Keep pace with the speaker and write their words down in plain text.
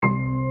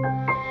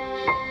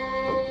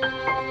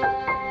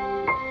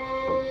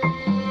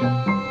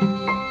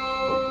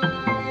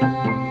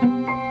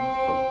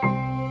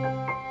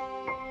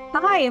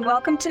Hi, and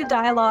welcome to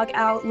Dialogue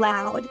Out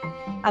Loud,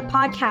 a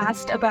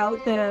podcast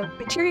about the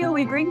material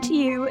we bring to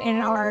you in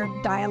our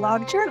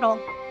dialogue journal.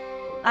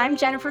 I'm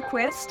Jennifer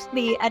Quist,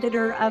 the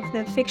editor of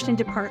the fiction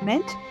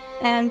department,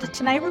 and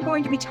tonight we're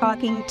going to be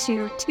talking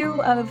to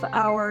two of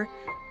our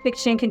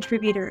fiction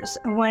contributors,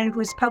 one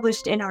who's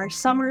published in our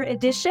summer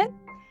edition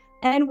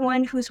and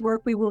one whose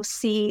work we will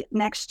see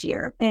next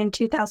year in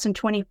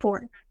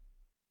 2024.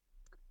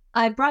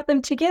 I brought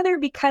them together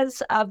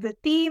because of the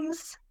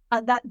themes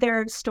that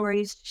their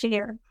stories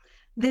share.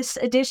 This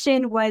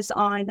edition was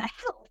on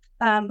health,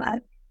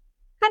 kind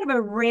of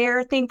a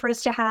rare thing for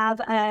us to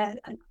have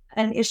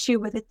an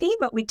issue with a theme,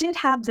 but we did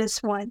have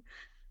this one.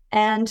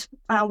 And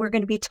we're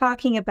going to be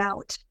talking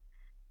about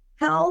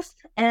health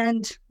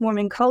and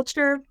Mormon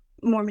culture,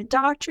 Mormon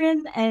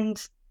doctrine,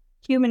 and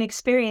human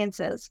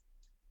experiences.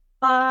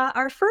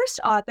 Our first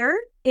author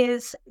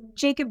is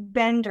Jacob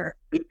Bender.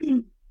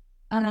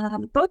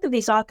 Both of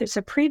these authors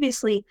have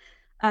previously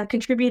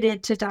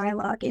contributed to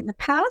dialogue in the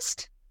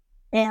past,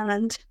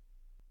 and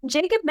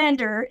Jacob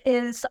Bender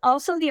is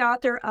also the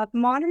author of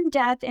Modern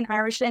Death in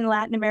Irish and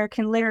Latin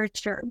American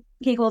Literature.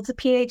 He holds a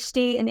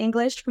PhD in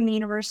English from the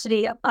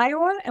University of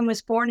Iowa and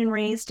was born and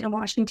raised in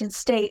Washington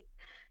State.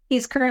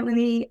 He's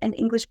currently an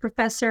English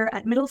professor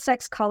at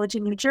Middlesex College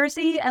in New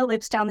Jersey and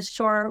lives down the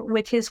shore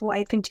with his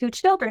wife and two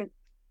children.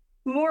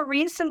 More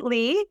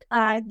recently,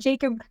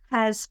 Jacob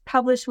has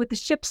published with the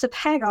Ships of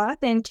Haggoth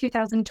in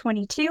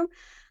 2022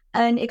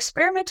 an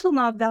experimental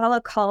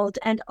novella called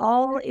And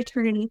All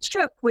Eternity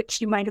Shook, which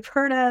you might have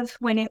heard of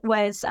when it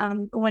was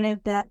one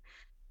of the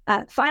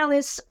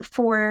finalists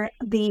for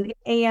the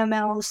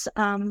AML's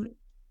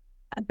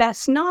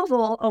Best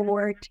Novel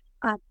Award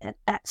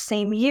that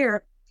same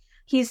year.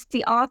 He's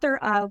the author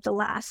of The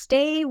Last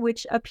Day,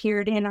 which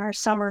appeared in our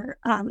summer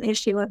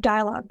issue of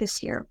Dialogue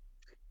this year.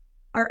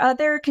 Our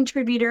other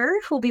contributor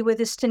who will be with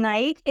us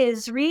tonight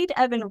is Reed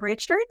Evan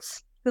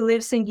Richards, who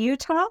lives in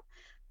Utah,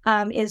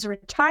 is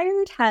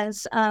retired,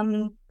 has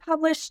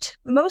published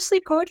mostly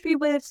poetry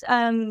with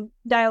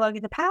dialogue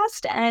in the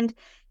past, and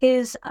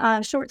his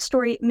short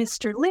story,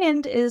 Mr.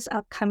 Lind, is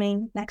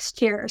upcoming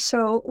next year.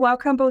 So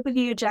welcome both of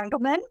you,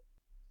 gentlemen.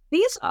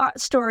 These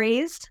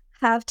stories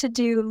have to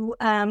do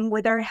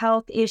with our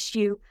health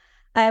issue,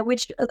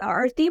 which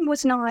our theme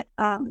was not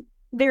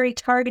very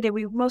targeted.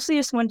 We mostly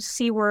just wanted to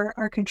see where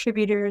our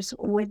contributors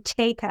would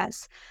take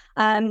us.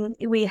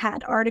 We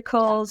had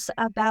articles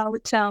about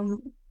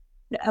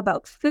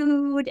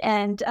food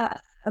and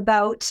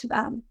about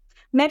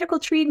medical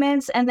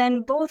treatments, and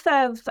then both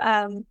of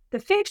the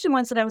fiction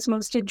ones that I was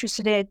most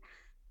interested in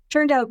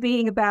turned out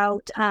being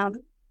about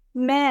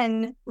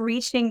men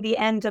reaching the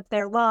end of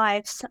their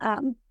lives,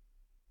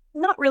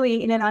 not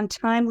really in an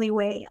untimely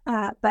way,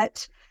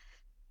 but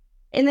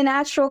in the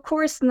natural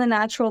course, and the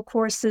natural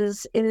course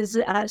is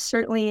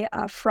certainly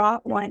a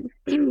fraught one.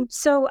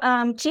 So,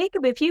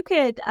 Jacob, if you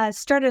could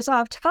start us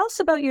off, tell us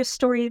about your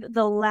story,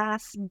 The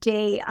Last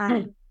Day.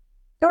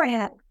 Go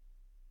ahead.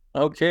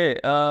 Okay.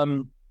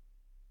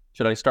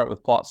 Should I start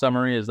with plot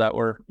summary? Is that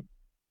where?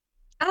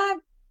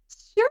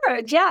 Sure.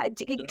 Yeah.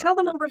 Tell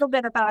them a little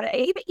bit about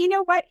it. You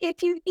know what?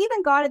 If you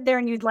even got it there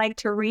and you'd like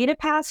to read a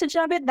passage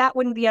of it, that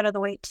wouldn't be out of the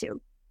way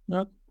too.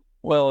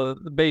 Well,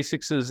 the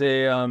basics is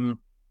a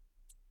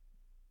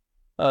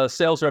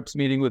sales rep's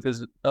meeting with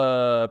his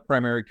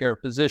primary care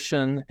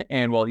physician,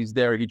 and while he's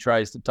there, he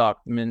tries to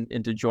talk them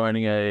into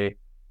joining a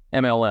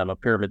MLM, a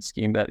pyramid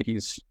scheme that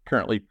he's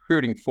currently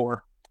recruiting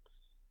for.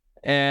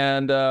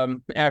 And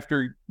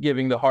after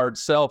giving the hard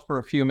sell for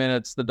a few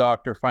minutes, the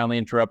doctor finally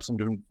interrupts him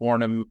to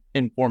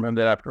inform him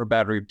that after a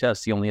battery of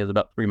tests, he only has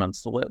about 3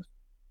 months to live.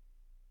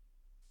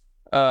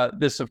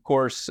 This, of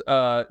course,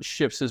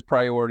 shifts his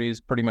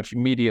priorities pretty much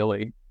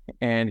immediately,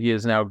 and he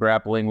is now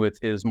grappling with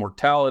his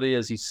mortality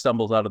as he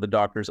stumbles out of the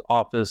doctor's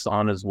office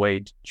on his way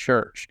to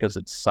church because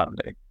it's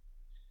Sunday.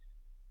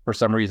 For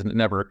some reason, it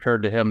never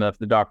occurred to him that if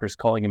the doctor's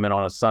calling him in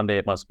on a Sunday,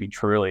 it must be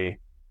truly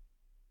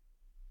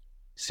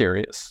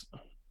serious.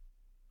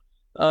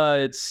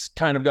 It's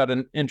kind of got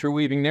an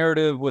interweaving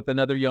narrative with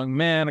another young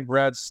man, a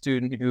grad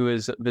student who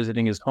is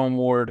visiting his home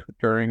ward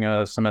during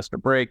a semester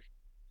break,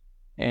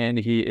 and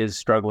he is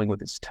struggling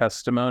with his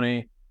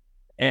testimony,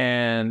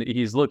 and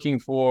he's looking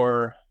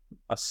for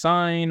a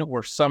sign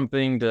or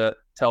something that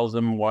tells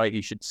him why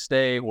he should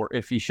stay, or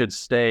if he should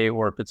stay,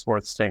 or if it's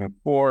worth staying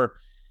for.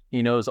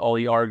 He knows all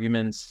the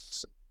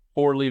arguments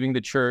for leaving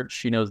the church.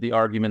 He knows the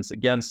arguments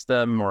against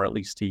them, or at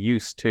least he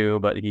used to,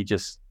 but he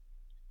just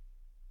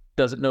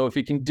doesn't know if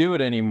he can do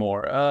it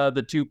anymore.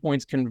 The 2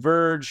 points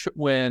converge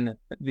when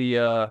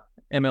the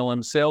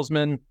MLM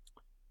salesman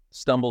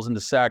stumbles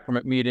into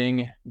sacrament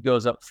meeting,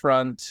 goes up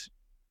front,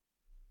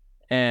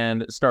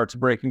 and starts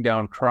breaking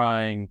down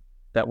crying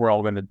that we're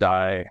all going to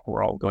die.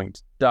 We're all going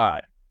to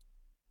die.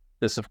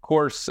 This, of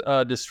course,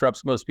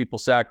 disrupts most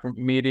people's sacrament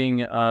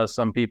meeting.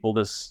 Some people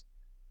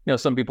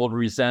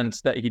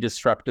resent that he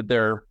disrupted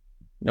their,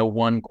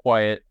 one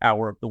quiet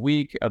hour of the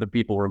week. Other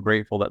people were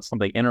grateful that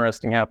something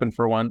interesting happened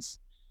for once.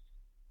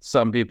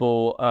 Some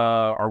people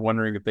are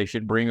wondering if they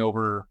should bring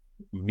over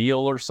a meal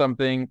or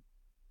something.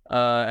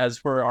 As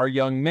for our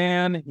young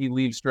man, he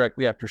leaves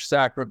directly after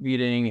sacrament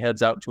meeting,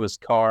 heads out to his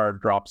car,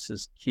 drops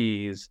his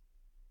keys.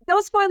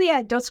 Don't spoil the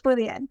end. Don't spoil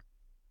the end.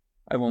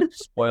 I won't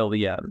spoil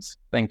the ends.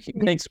 Thank you.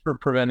 Thanks for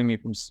preventing me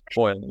from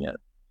spoiling it.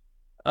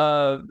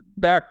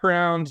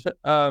 Background,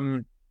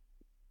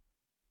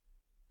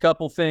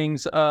 couple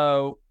things.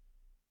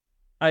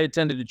 I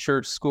attended a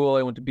church school.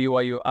 I went to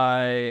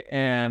BYU-I,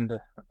 and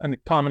a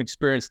common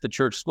experience at the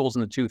church schools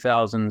in the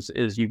 2000s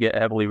is you get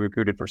heavily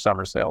recruited for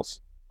summer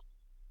sales.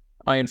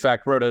 I, in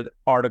fact, wrote an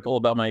article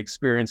about my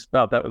experience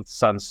about that with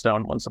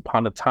Sunstone once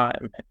upon a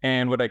time.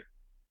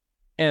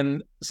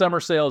 And summer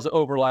sales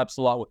overlaps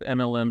a lot with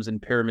MLMs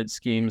and pyramid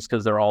schemes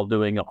because they're all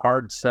doing a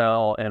hard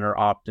sell and are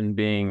often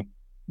being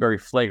very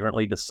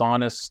flagrantly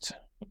dishonest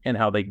in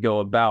how they go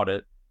about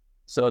it.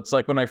 So it's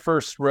like when I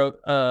first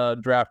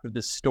drafted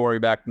this story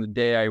back in the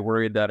day, I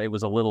worried that I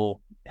was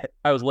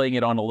laying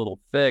it on a little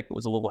thick. It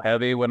was a little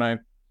heavy when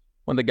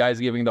the guy's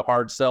giving the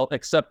hard sell,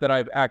 except that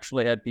I've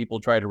actually had people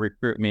try to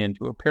recruit me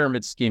into a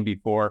pyramid scheme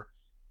before,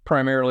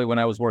 primarily when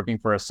I was working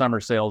for a summer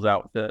sales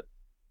outfit.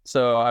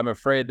 So I'm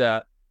afraid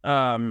that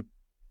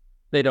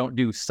they don't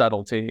do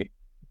subtlety,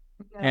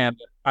 and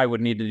I would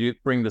need to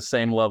bring the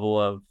same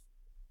level of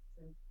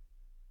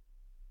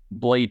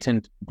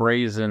blatant,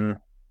 brazen,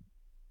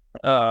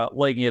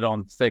 laying it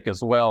on thick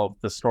as well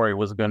if the story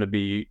was going to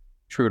be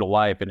true to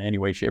life in any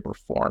way, shape, or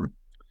form.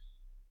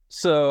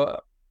 So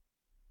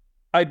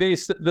I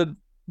based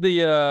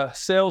the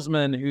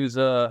salesman who's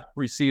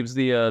receives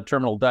the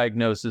terminal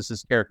diagnosis.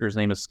 His character's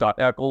name is Scott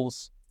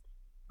Eccles.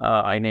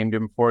 I named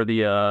him for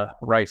the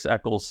Rice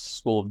Eccles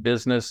School of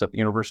Business at the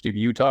University of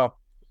Utah,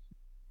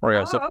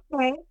 where I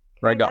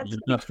got my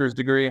master's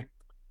degree.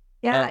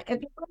 Yeah, if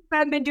people who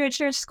haven't been to a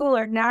church school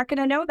are not going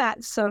to know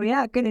that. So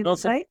yeah, good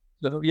insight.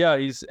 So yeah,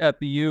 he's at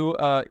the U.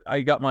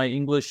 I got my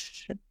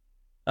English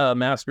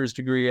master's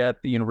degree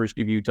at the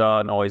University of Utah,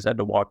 and always had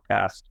to walk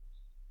past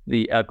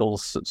the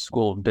Eccles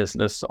School of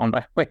Business on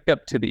my way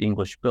up to the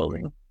English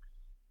building.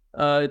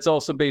 It's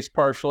also based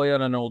partially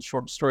on an old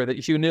short story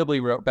that Hugh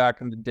Nibley wrote back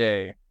in the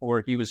day,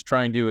 where he was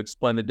trying to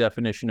explain the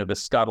definition of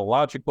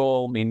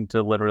eschatological, meaning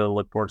to literally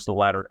look towards the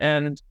latter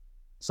end,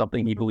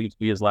 something he believes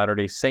we as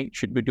Latter-day Saints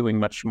should be doing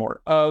much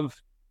more of.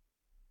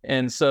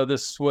 And so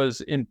this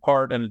was in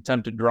part an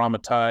attempt to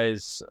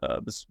dramatize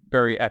this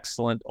very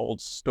excellent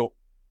old story.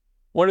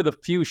 One of the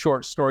few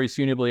short stories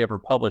Hugh Nibley ever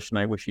published, and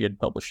I wish he had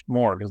published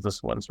more because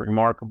this one's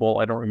remarkable.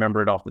 I don't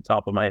remember it off the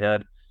top of my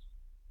head.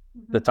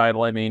 The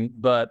title, I mean,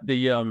 but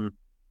the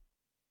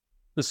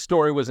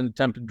story was an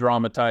attempt to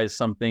dramatize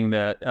something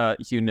that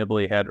Hugh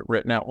Nibley had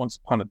written out once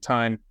upon a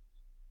time.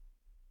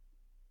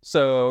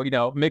 So,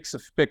 mix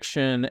of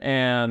fiction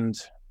and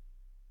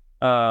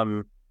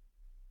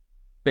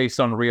based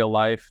on real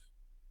life.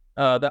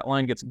 That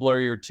line gets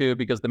blurrier too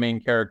because the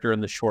main character in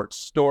the short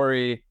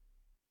story,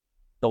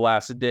 The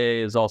Last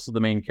Day, is also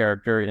the main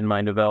character in my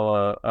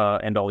novella,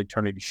 And All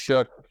Eternity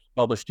Shook,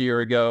 published a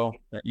year ago,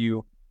 that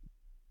you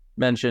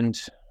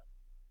mentioned.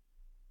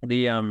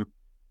 The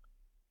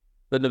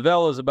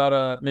novella is about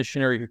a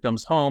missionary who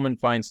comes home and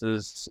finds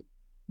his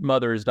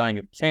mother is dying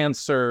of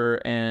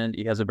cancer, and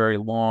he has a very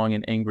long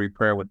and angry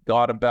prayer with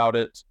God about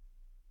it.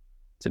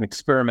 It's an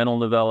experimental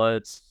novella.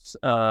 It's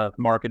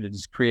marketed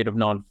as creative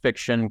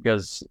nonfiction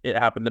because it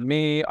happened to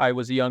me. I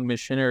was a young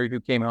missionary who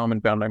came home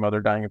and found my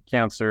mother dying of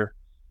cancer.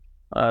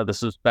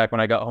 This was back when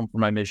I got home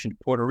from my mission to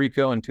Puerto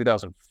Rico in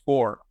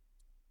 2004.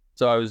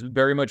 So I was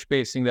very much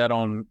basing that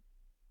on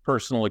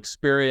personal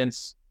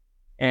experience.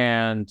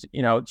 And,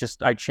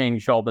 I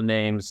changed all the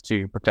names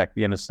to protect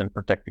the innocent,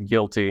 protect the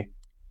guilty.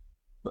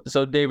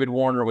 So David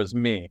Warner was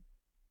me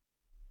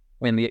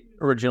in the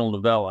original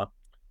novella.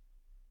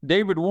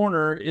 David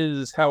Warner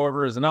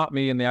however, is not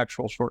me in the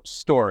actual short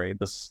story.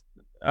 This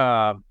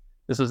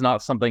is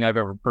not something I've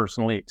ever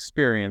personally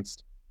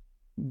experienced.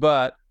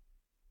 But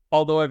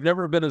although I've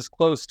never been as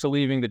close to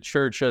leaving the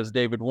church as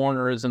David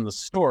Warner is in the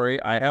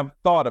story, I have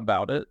thought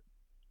about it.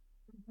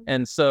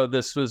 And so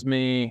this was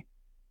me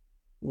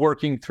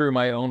working through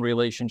my own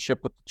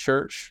relationship with the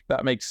church.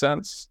 That makes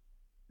sense.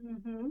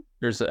 Mm-hmm.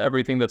 There's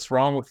everything that's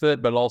wrong with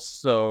it, but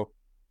also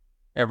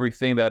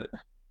everything that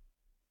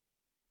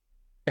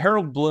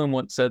Harold Bloom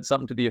once said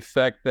something to the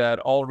effect that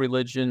all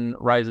religion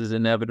rises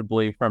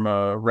inevitably from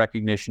a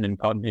recognition and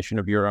cognition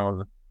of your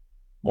own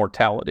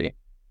mortality.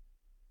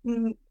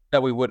 Mm-hmm.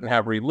 That we wouldn't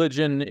have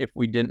religion if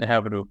we didn't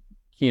have a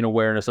keen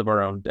awareness of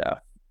our own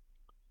death.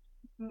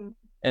 Mm-hmm.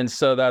 And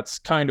so that's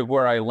kind of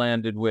where I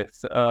landed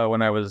with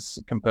when I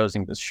was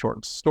composing this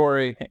short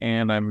story,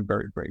 and I'm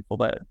very grateful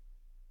that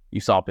you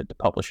saw fit to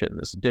publish it in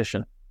this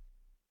edition.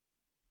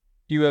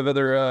 Do you have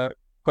other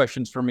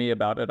questions for me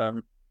about it?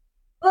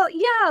 Well,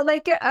 yeah,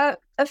 like a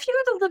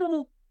few of the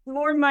little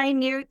more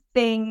minute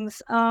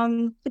things.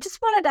 I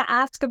just wanted to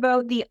ask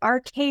about the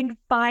Arcade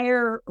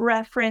Fire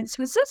reference.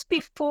 Was this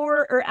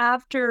before or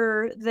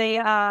after the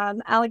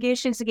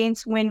allegations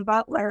against Wynn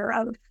Butler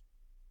of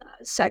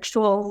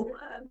sexual?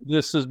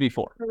 This is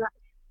before.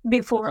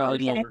 Before,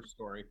 okay. An older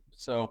story.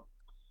 So,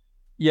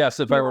 yes,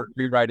 if I were to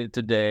rewrite it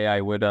today,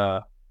 I would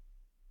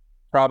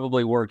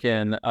probably work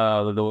in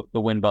the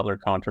Win Butler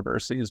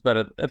controversies. But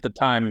at the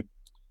time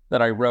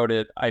that I wrote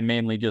it, I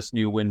mainly just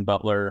knew Win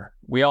Butler.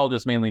 We all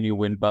just mainly knew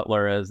Win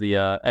Butler as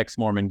the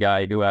ex-Mormon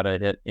guy who had a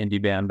hit indie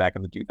band back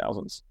in the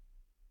 2000s.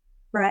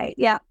 Right.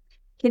 Yeah.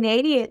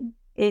 Canadian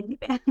indie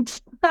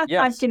band. I'm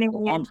Yes,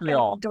 Canadian.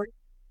 Montreal.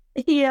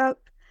 Yep.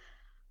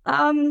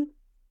 One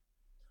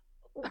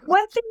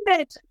thing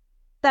that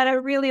I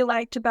really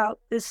liked about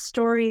this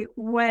story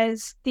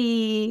was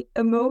the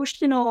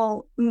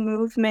emotional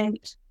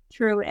movement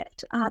through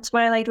it. That's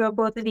what I liked about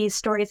both of these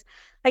stories.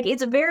 Like,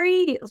 it's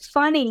very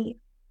funny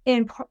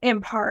in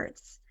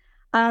parts,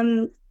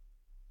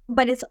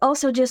 but it's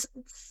also just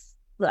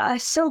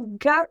so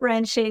gut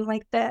wrenching.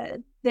 Like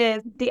the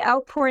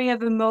outpouring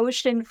of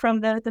emotion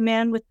from the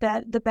man with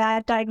the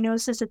bad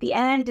diagnosis at the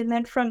end, and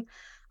then from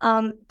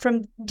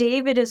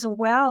David as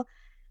well.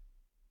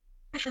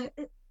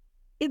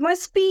 It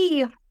must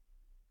be,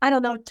 I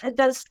don't know,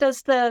 does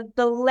the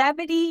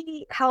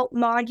levity help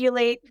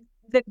modulate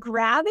the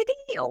gravity?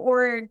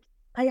 Or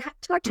I have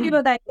to talk to you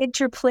about that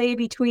interplay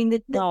between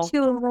the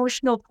two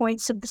emotional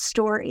points of the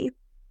story.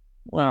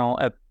 Well,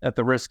 at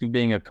the risk of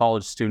being a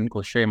college student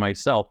cliche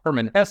myself,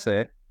 Herman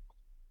Hesse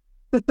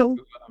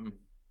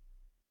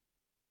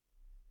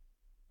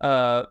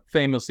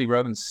famously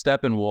wrote in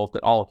Steppenwolf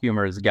that all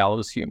humor is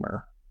gallows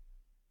humor.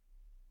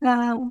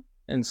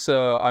 And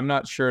so I'm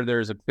not sure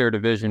there's a clear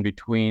division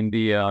between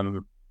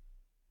the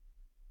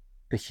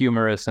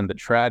humorous and the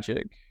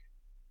tragic.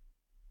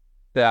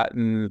 That,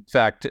 in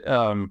fact,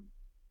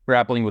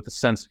 grappling with the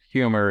sense of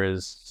humor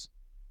is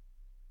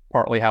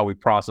partly how we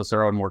process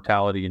our own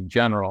mortality in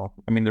general.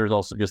 I mean, there's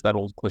also just that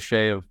old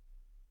cliche of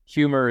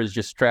humor is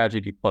just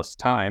tragedy plus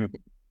time.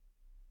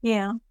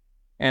 Yeah.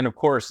 And of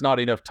course, not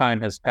enough time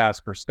has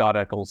passed for Scott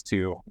Eccles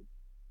to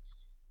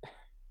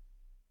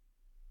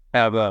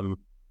have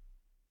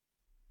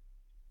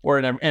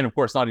and of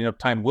course, not enough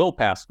time will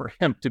pass for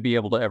him to be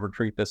able to ever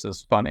treat this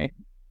as funny,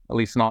 at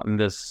least not in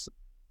this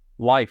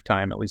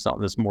lifetime, at least not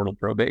in this mortal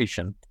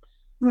probation.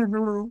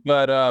 Mm-hmm.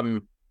 But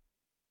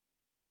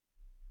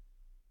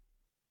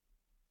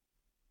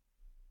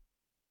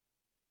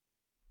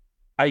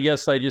I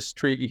guess I just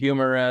treat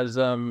humor as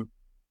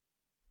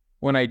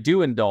when I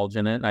do indulge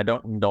in it, and I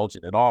don't indulge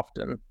in it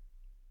often.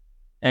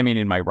 I mean,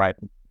 in my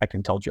writing, I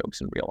can tell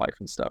jokes in real life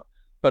and stuff,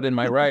 but in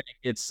my writing,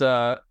 it's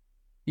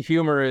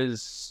humor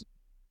is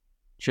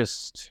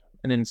just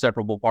an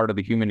inseparable part of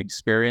the human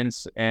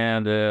experience.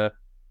 And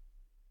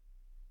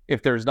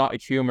if there's not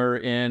humor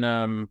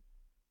in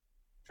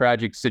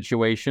tragic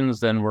situations,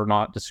 then we're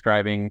not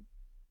describing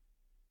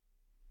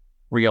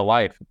real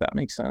life, if that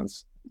makes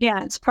sense.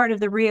 Yeah, it's part of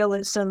the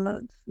realism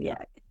of,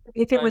 yeah.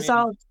 If it was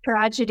all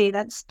tragedy,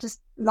 that's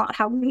just not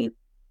how we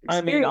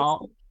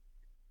experience.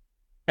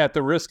 At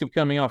the risk of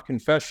coming off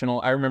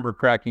confessional, I remember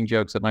cracking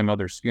jokes at my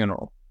mother's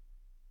funeral.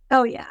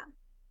 Oh, yeah.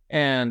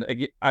 And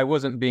I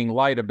wasn't being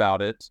light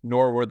about it,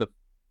 nor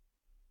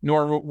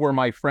were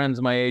my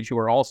friends my age who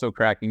were also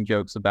cracking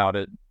jokes about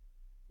it,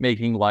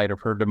 making light of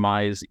her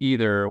demise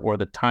either, or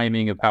the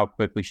timing of how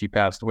quickly she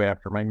passed away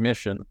after my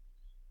mission.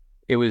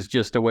 It was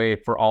just a way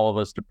for all of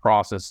us to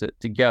process it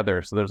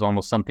together. So there's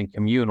almost something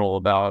communal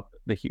about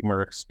the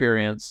humor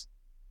experience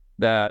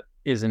that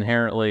is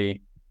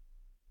inherently,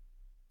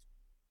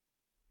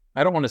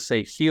 I don't want to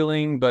say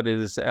healing, but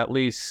it at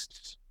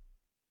least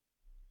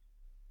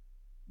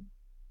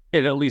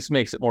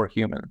makes it more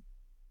human.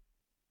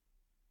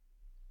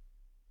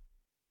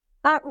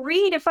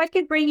 Reed, if I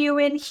could bring you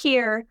in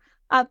here,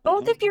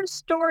 both of your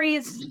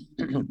stories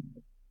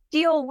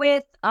deal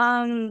with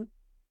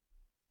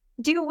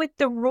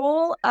the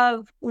role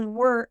of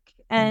work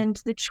and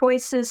the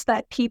choices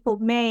that people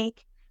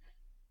make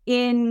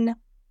in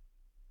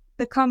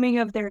the coming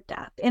of their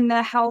death, in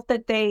the health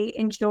that they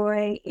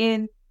enjoy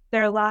in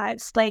their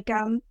lives. Like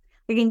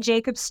in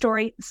Jacob's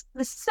story,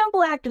 the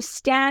simple act of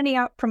standing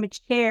up from a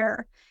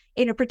chair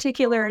in a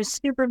particular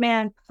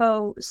Superman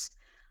pose.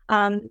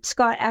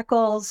 Scott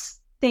Eccles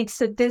thinks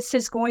that this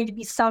is going to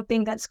be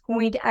something that's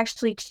going to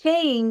actually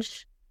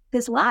change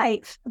his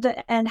life,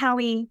 and how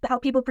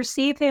people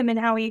perceive him and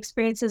how he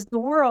experiences the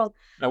world.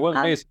 I was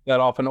based that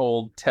off an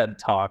old TED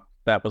Talk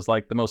that was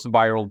like the most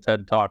viral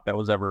TED Talk that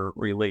was ever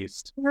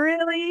released.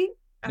 Really?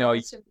 No,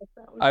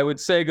 I would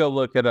say go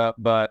look it up,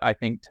 but I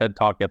think TED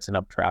Talk gets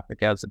enough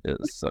traffic as it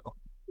is. So,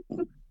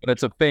 but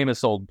it's a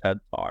famous old TED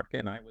Talk,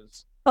 and I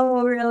was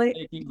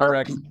really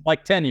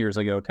like 10 years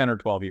ago, 10 or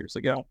 12 years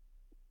ago.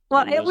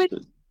 Well,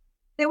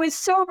 it was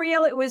so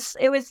real. It was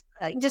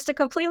just a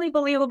completely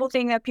believable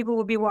thing that people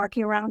would be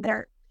walking around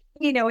there,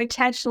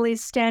 intentionally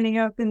standing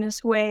up in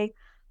this way.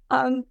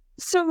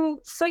 So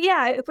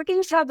yeah, if we can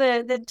just have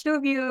the two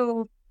of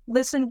you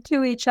listen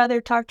to each other,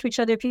 talk to each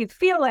other if you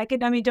feel like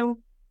it. I mean, don't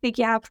think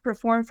you have to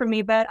perform for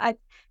me, but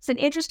it's an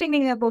interesting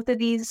thing that both of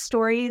these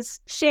stories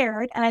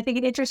shared, and I think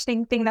an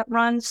interesting thing that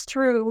runs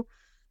through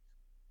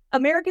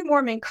American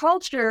Mormon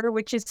culture,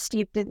 which is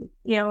steeped in,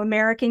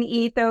 American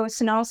ethos,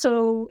 and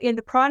also in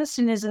the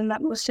Protestantism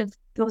that most of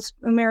those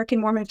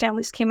American Mormon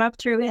families came up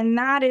through. And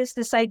that is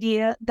this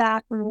idea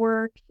that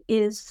work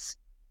is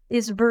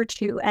is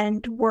virtue,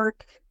 and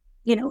work,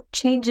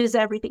 changes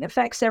everything,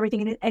 affects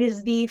everything, and it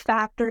is the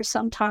factor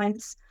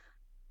sometimes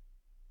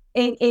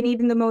in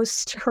even the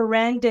most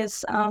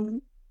horrendous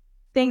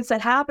things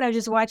that happen. I was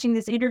just watching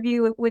this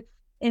interview with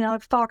in a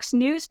Fox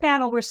News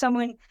panel where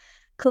someone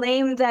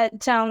claimed that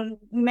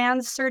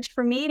man's search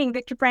for meaning,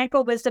 Viktor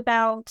Frankl, was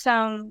about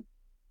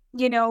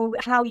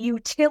how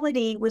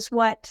utility was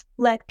what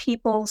let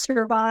people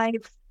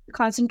survive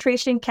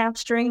concentration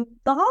camps during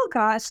the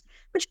Holocaust,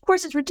 which of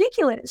course is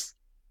ridiculous,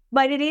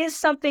 but it is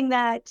something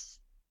that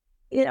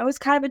is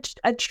kind of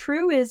a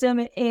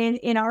truism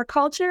in our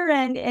culture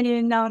and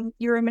in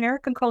your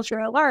American culture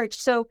at large.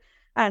 So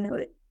I don't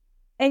know.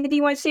 Anything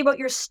you want to say about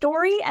your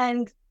story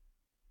and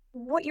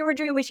what you were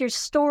doing with your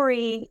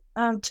story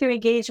to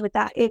engage with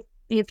that,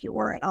 if you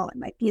were at all? I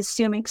might be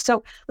assuming.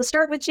 So we'll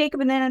start with Jacob,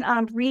 and then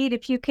Reed,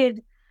 if you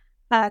could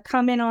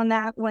come in on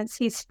that once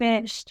he's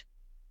finished.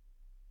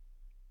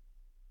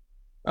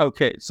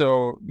 Okay,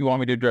 so you want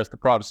me to address the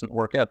Protestant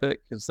work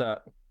ethic? Is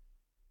that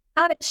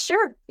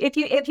sure, if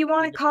you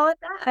want to call it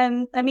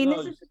that. I mean,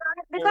 no, this is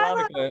the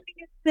dialogue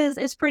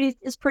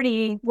is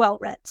pretty well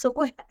read. So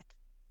go ahead.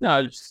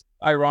 No, just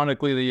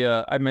ironically,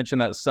 I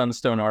mentioned that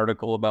Sunstone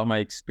article about my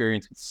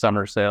experience with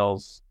summer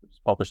sales, it was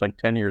published like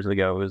 10 years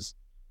ago. It was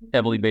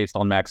heavily based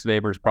on Max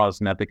Weber's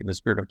Protestant Ethic and the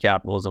Spirit of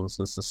Capitalism.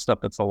 So this is stuff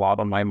that's a lot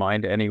on my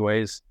mind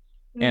anyways.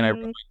 And I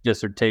wrote a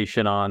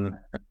dissertation on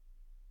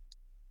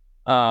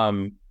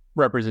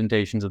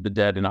representations of the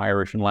dead in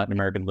Irish and Latin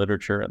American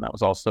literature. And that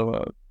was also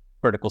a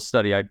critical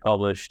study I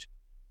published.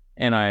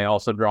 And I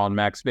also draw on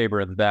Max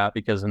Weber in that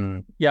because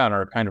in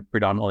our kind of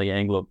predominantly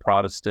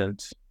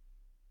Anglo-Protestant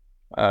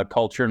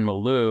culture in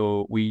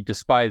milieu, we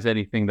despise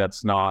anything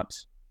that's not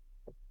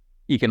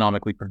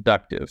economically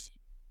productive.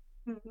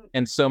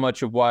 And so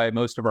much of why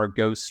most of our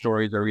ghost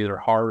stories are either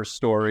horror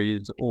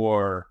stories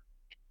or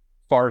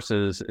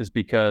farces is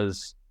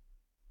because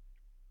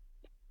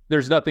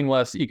there's nothing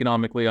less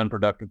economically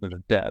unproductive than a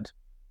dead.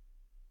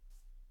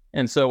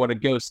 And so when a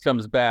ghost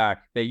comes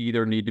back, they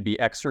either need to be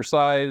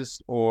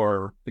exorcised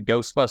or the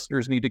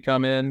Ghostbusters need to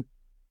come in,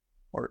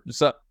 or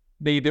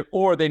they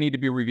need to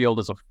be revealed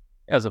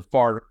as a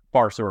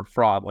farce or a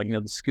fraud, like the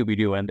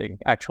Scooby-Doo ending.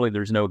 Actually,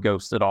 there's no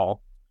ghost at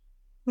all.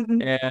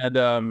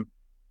 And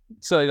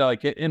so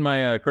like in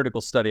my critical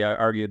study, I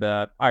argue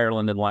that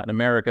Ireland and Latin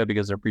America,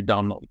 because they're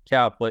predominantly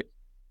Catholic,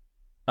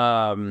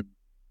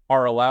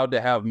 are allowed to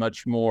have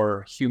much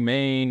more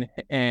humane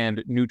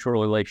and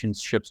neutral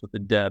relationships with the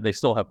dead. They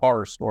still have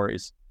horror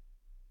stories,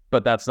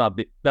 but that's not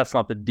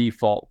the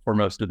default for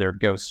most of their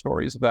ghost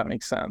stories, if that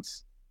makes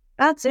sense.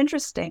 That's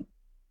interesting.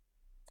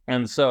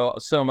 And so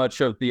much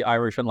of the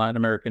Irish and Latin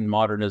American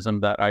modernism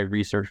that I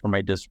researched for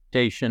my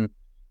dissertation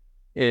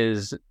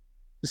is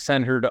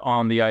centered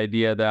on the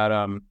idea that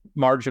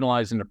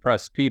marginalized and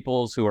oppressed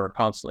peoples who are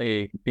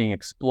constantly being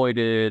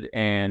exploited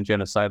and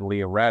genocidally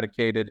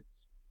eradicated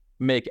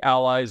make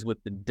allies with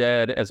the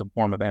dead as a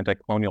form of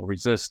anti-colonial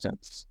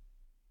resistance,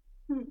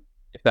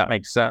 if that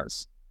makes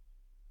sense.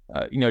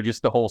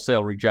 Just the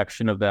wholesale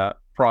rejection of that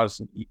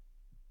Protestant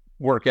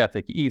work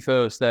ethic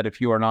ethos that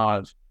if you are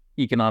not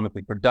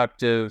economically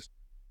productive,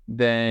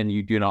 then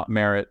you do not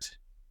merit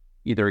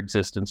either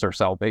existence or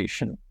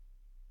salvation.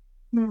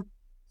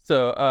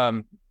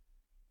 So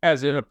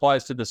as it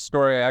applies to this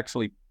story, I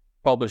actually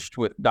published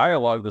with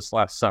Dialogue this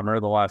last summer,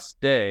 the last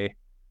day.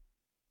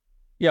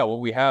 What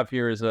we have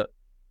here is a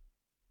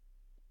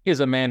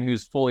man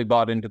who's fully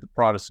bought into the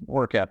Protestant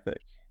work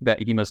ethic,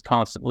 that he must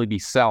constantly be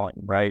selling,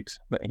 right?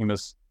 That he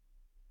must,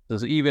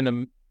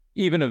 even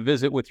a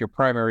visit with your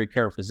primary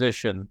care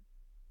physician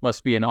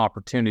must be an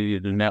opportunity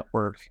to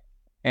network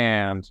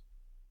and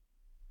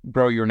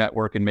grow your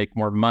network and make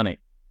more money.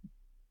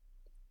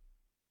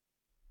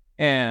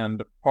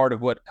 And part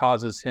of what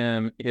causes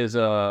him is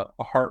a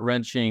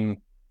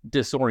heart-wrenching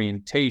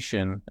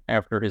disorientation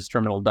after his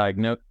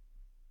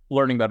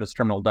learning about his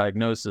terminal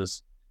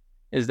diagnosis,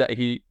 is that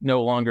he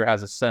no longer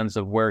has a sense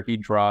of where he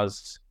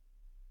draws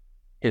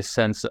his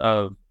sense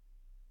of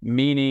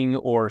meaning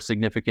or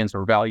significance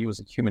or value as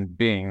a human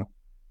being.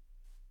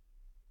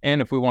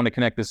 And if we want to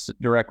connect this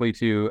directly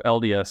to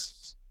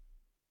LDS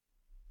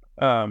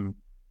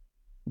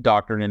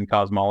doctrine and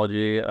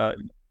cosmology,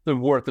 the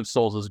worth of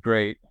souls is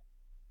great.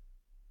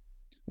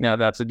 Now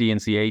that's a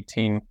D&C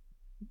 18,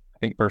 I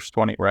think verse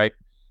 20, right?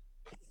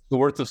 The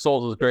worth of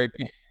souls is great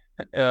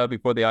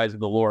before the eyes of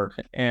the Lord.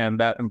 And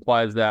that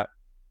implies that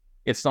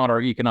it's not our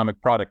economic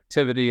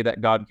productivity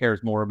that God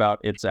cares more about.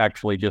 It's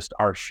actually just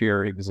our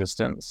sheer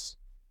existence.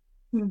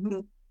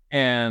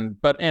 And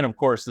of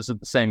course, this is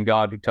the same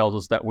God who tells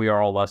us that we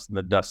are all less than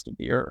the dust of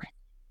the earth.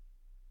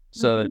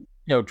 So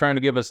that, trying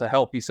to give us a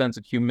healthy sense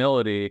of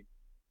humility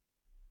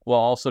while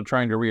also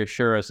trying to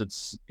reassure us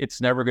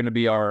it's never going to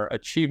be our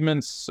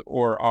achievements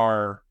or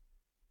our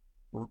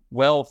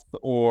wealth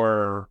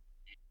or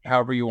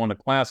however you want to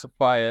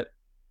classify it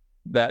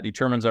that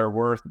determines our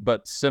worth,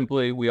 but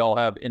simply we all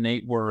have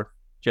innate worth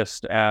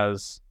just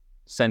as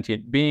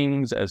sentient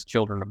beings, as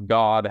children of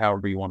God,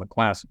 however you want to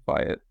classify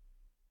it.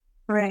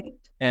 Right.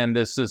 And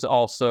this is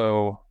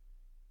also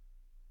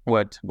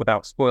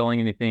without spoiling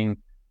anything,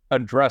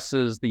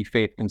 addresses the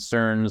faith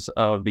concerns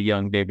of the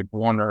young David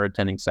Warner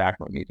attending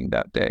sacrament meeting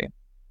that day.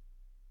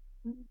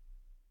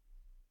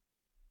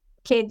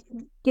 Okay,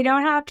 you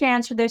don't have to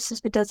answer this if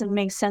it doesn't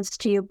make sense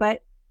to you,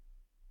 but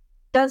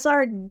does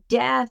our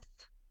death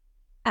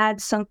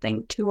add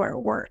something to our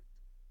worth?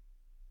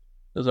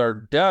 Does our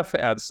death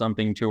add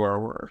something to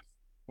our worth?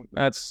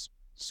 That's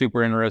a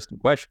super interesting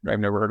question. I've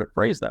never heard it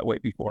phrased that way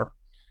before.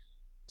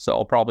 So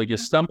I'll probably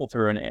just stumble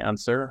through an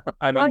answer.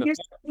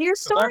 Your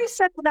story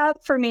set it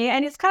up for me,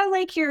 and it's kind of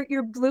like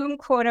your Bloom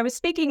quote. I was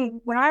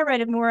speaking when I read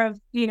it more of,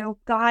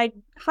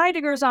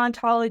 Heidegger's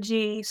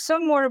ontology,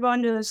 sum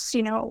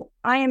moribundus,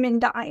 I am in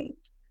dying.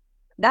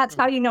 That's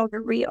how you know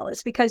you're real.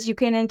 It's because you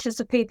can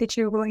anticipate that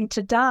you're going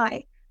to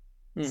die.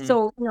 Mm-hmm.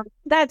 So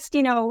that's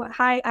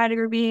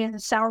Heidegger being a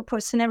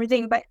sourpuss and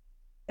everything. But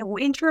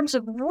in terms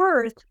of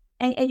worth,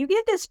 and you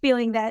get this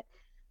feeling that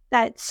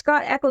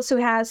Scott Eccles, who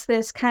has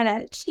this kind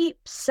of cheap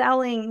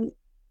selling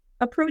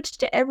approach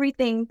to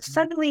everything,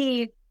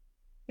 suddenly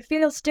it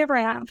feels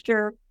different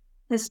after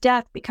his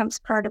death becomes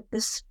part of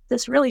this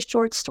really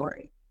short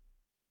story.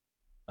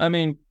 I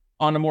mean,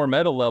 on a more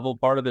meta level,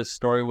 part of this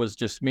story was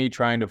just me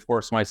trying to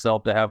force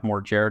myself to have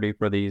more charity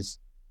for these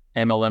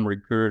MLM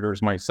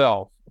recruiters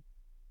myself.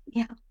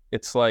 Yeah.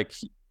 It's like,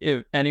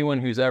 if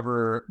anyone who's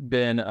ever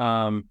been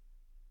on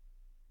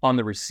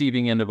the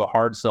receiving end of a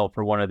hard sell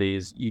for one of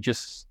these,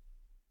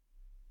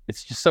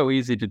 it's just so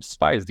easy to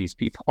despise these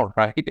people,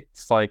 right?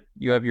 It's like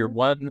you have your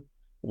one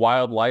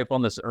wild life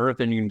on this earth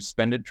and you can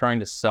spend it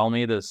trying to sell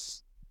me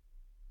this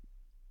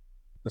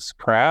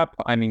crap.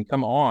 I mean,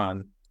 come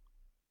on.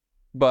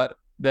 But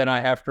then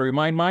I have to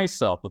remind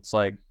myself, it's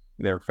like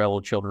they're fellow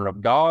children of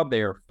God,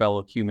 they are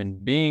fellow human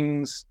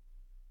beings,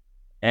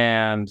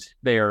 and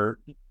they are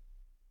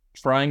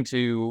trying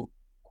to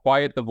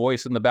quiet the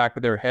voice in the back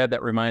of their head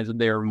that reminds them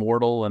they are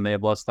mortal and they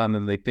have less time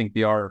than they think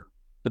they are,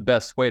 the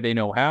best way they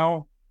know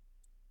how.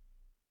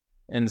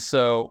 And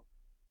so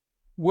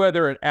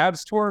whether it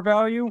adds to our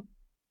value,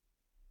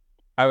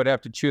 I would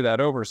have to chew that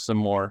over some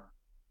more.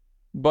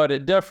 But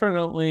it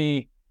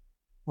definitely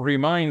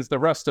reminds the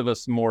rest of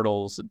us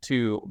mortals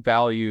to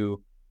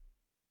value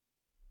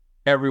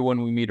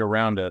everyone we meet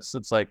around us.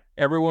 It's like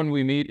everyone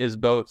we meet is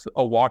both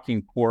a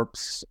walking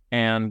corpse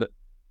and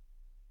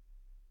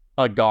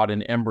a god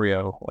in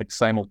embryo, like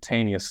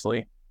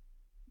simultaneously.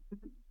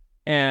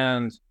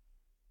 And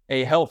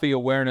a healthy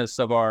awareness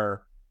of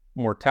our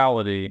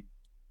mortality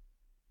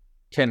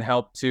can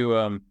help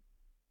to,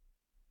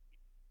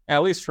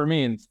 at least for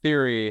me in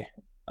theory,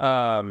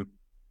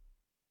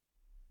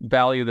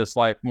 value this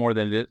life more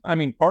than it. I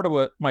mean, part of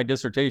what my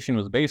dissertation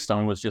was based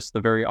on was just the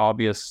very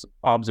obvious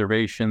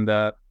observation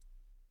that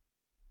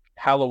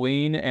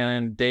Halloween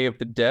and Day of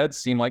the Dead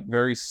seem like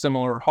very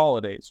similar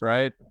holidays,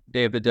 right?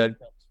 Day of the Dead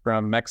comes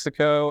from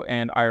Mexico,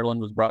 and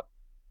Ireland was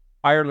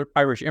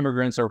Irish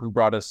immigrants are who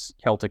brought us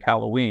Celtic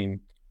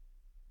Halloween,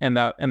 and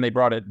they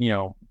brought it,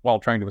 while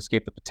trying to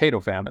escape the potato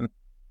famine,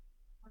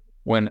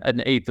 when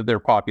an eighth of their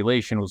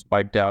population was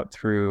wiped out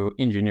through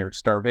engineered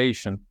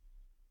starvation.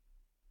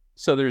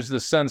 So there's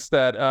this sense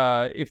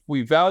that if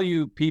we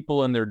value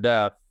people in their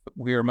death,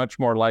 we are much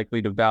more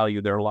likely to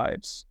value their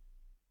lives.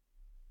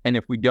 And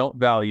if we don't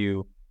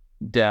value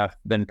death,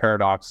 then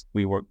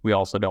paradoxically, we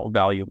also don't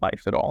value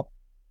life at all.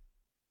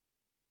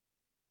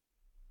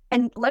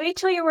 And let me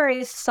tell you where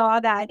I saw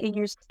that in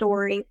your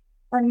story.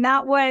 And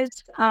that was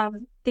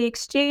the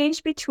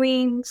exchange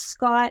between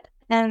Scott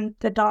and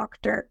the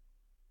doctor.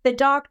 The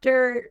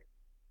doctor,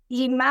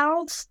 he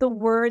mouths the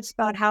words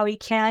about how he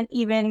can't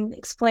even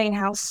explain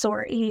how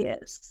sore he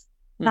is.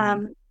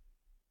 Mm-hmm.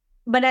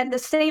 But at the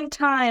same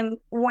time,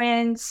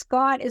 when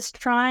Scott is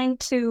trying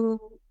to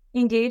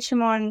engage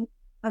him on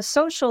a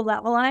social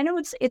level, and I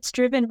know it's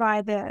driven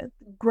by the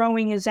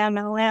growing his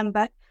MLM,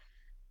 but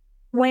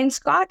when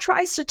Scott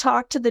tries to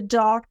talk to the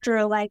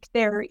doctor like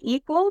they're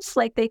equals,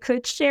 like they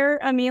could share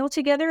a meal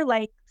together,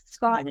 like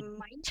Scott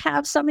might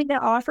have something to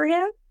offer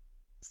him,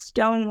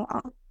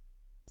 Stonewall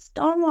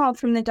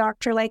from the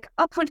doctor, like,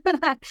 oh,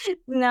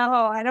 no,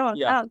 I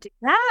don't do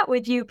that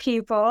with you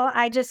people.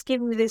 I just give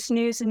you this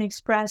news and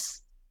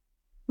express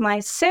my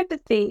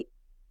sympathy.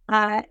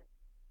 And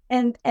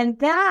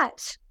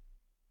that,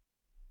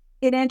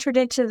 it entered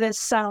into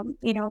this,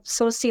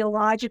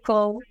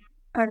 sociological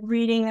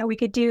reading that we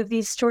could do of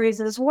these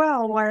stories as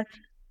well, where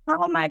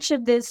how much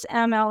of this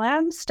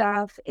MLM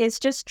stuff is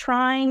just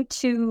trying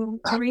to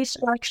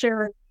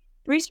restructure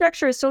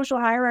a social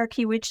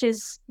hierarchy, which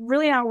is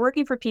really not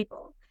working for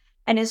people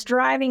and is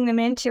driving them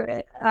into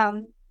it,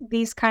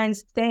 these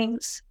kinds of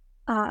things.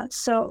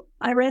 So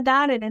I read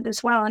that in it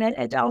as well. And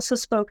it also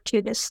spoke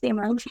to this theme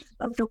of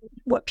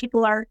what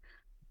people are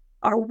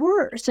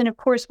worth. And of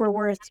course, we're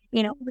worth,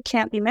 we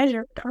can't be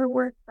measured our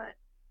worth. But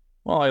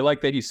well, I like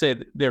that you say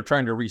that they're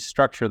trying to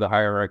restructure the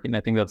hierarchy. And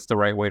I think that's the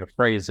right way to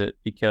phrase it,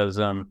 because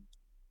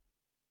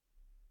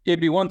it'd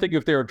be one thing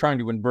if they were trying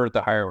to invert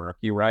the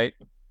hierarchy, right?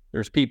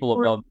 There's people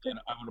above, and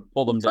I want to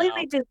pull them down.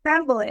 Completely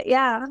disassemble it,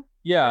 yeah.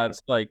 Yeah,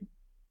 it's like,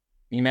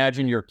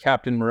 imagine you're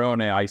Captain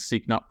Moroni, I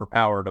seek not for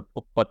power,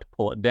 but to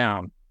pull it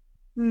down.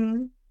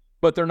 Mm-hmm.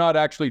 But they're not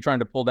actually trying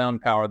to pull down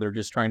power. They're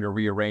just trying to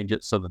rearrange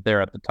it so that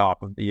they're at the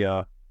top of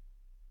the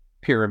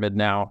pyramid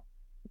now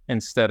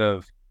instead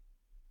of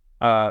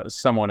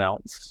someone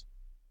else.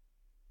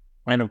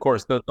 And of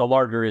course, the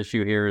larger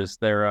issue here is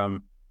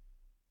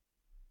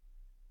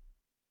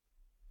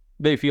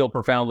they feel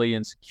profoundly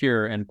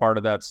insecure, and part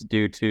of that's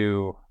due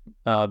to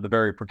the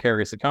very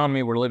precarious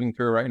economy we're living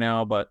through right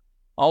now. But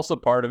also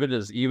part of it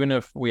is, even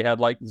if we had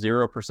like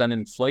 0%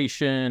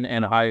 inflation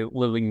and high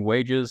living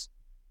wages,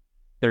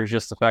 there's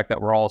just the fact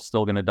that we're all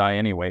still going to die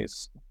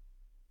anyways.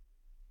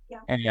 Yeah.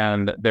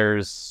 And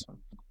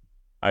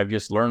I've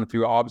just learned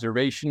through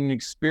observation and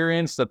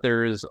experience that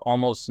there is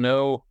almost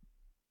no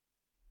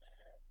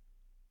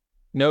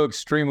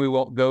extreme we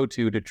won't go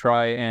to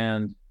try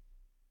and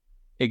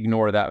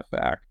ignore that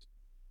fact.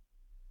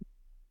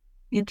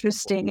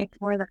 Interesting.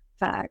 Ignore that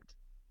fact.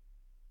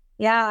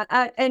 Yeah.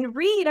 And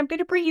Reed, I'm going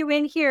to bring you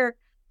in here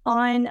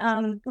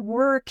on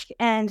work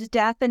and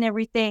death and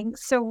everything.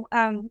 So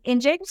in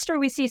Jacob's story,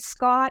 we see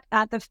Scott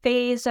at the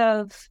phase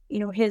of,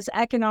 his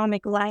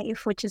economic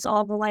life, which is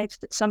all the life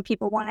that some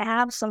people want to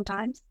have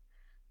sometimes.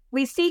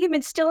 We see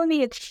him still in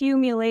the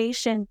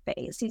accumulation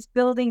phase. He's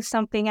building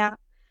something up.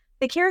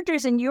 The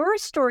characters in your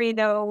story,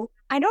 though,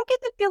 I don't get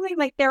the feeling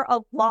like they're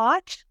a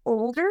lot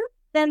older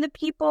than the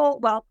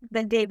people,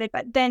 than David,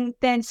 but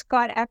than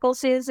Scott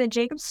Eccles is in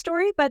Jacob's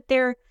story, but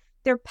they're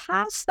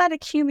past that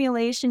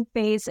accumulation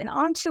phase and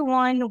onto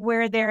one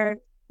where they're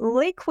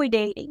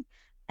liquidating.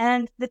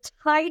 And the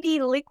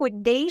tidy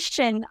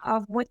liquidation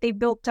of what they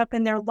built up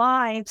in their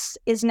lives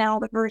is now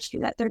the virtue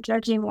that they're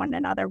judging one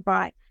another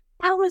by.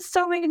 That was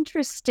so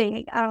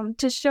interesting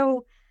to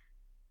show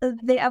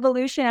the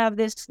evolution of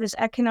this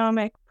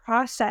economic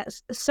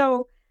process.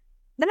 So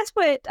that's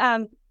what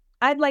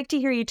I'd like to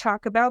hear you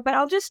talk about, but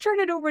I'll just turn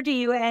it over to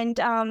you,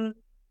 and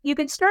you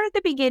can start at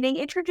the beginning,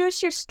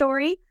 introduce your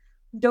story,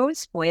 don't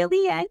spoil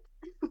the end,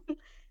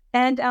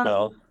 and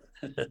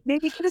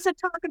maybe give us a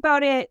talk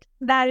about it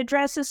that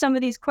addresses some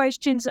of these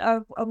questions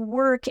of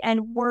work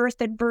and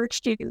worth and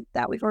virtue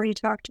that we've already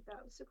talked about.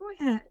 So go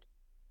ahead.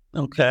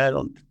 Okay, I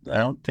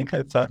don't think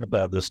I thought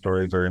about this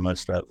story very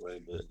much that way,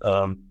 but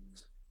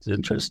it's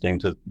interesting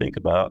to think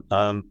about.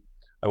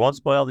 I won't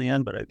spoil the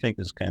end, but I think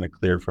it's kind of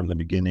clear from the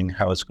beginning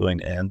how it's going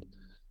to end.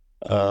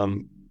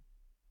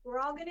 We're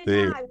all going to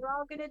die. We're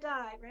all going to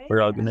die, right?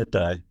 We're all going to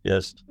die,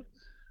 yes.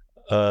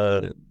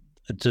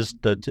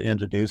 Just to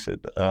introduce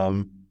it,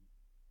 some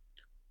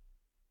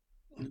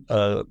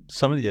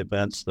of the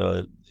events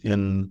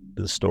in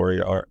the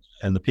story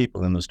and the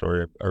people in the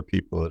story are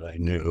people that I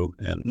knew,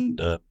 and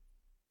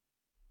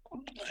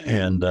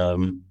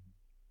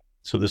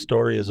so the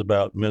story is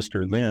about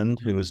Mr. Lind,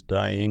 who is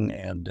dying,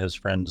 and his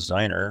friend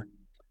Ziner,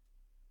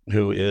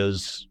 who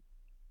is,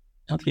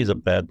 I don't think he's a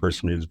bad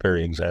person, he's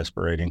very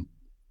exasperating.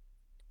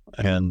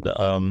 And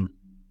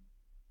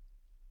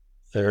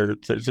they're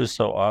just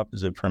so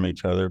opposite from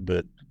each other,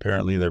 but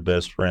apparently they're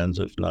best friends,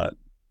 if not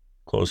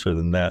closer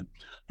than that.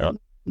 I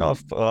don't know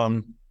if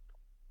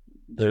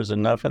there's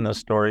enough in the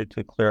story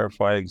to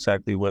clarify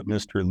exactly what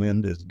Mr.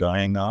 Lind is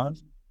dying of.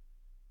 Do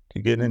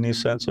you get any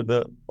sense of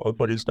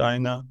what he's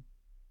dying of?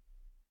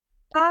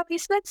 He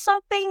said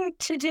something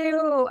to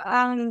do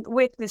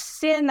with the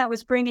sin that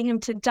was bringing him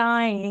to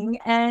dying.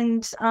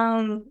 And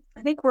I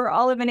think we're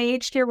all of an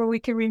age here where we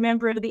can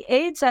remember the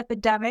AIDS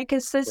epidemic.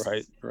 Is this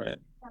Right.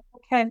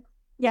 Okay.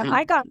 Yeah,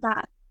 I got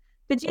that.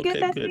 Did you get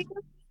that? Good.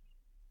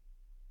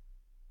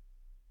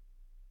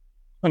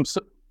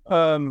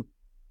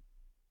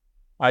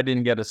 I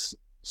didn't get a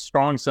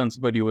strong sense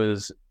of what he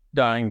was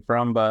dying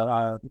from, but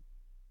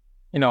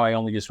I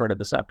only just read it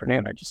this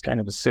afternoon. I just kind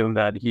of assumed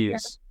that he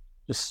is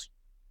just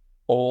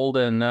old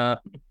and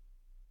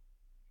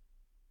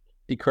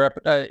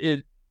decrepit.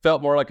 It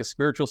felt more like a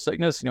spiritual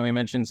sickness. He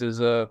mentions his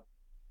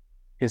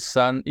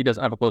son. He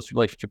doesn't have a close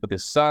relationship with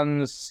his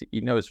sons.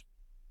 He knows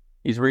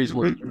he's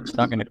reasonably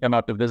not going to come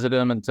out to visit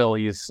him until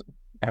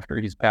after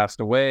he's passed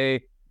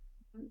away,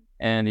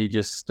 and he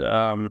just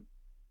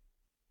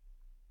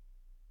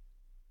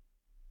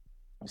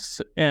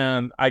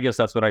and I guess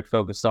that's what I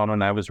focused on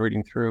when I was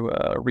reading through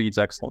Reed's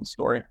excellent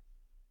story.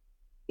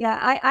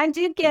 Yeah, I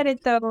did get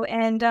it though,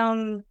 and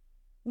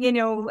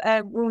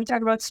when we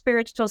talk about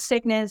spiritual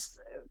sickness,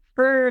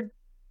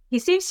 he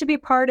seems to be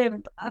part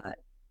of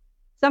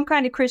some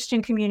kind of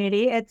Christian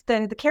community. It's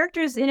the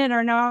characters in it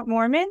are not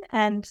Mormon,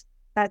 and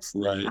that's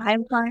right.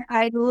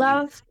 I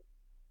love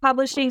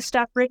publishing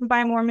stuff written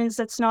by Mormons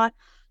that's not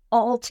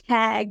all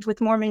tagged with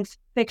Mormon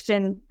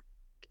fiction.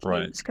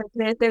 Right.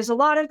 Because there's a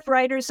lot of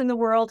writers in the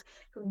world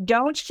who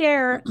don't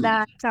share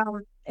that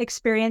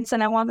experience,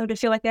 and I want them to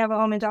feel like they have a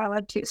home in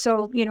dialogue too.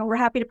 So, we're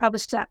happy to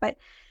publish that. But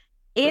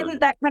in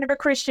that kind of a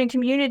Christian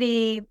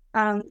community,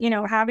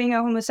 having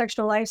a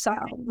homosexual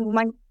lifestyle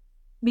might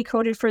be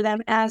coded for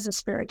them as a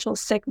spiritual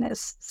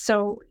sickness.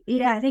 So,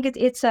 yeah, I think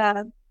it's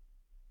a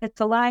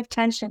live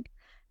tension.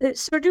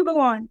 So do go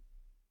on.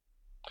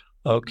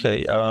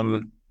 Okay.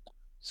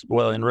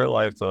 Well, in real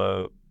life,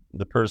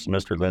 the person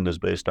Mr. Lind is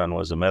based on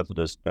was a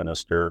Methodist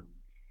minister.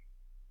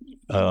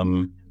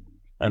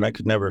 and I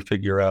could never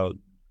figure out,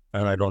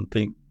 and I don't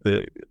think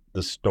the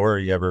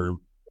story ever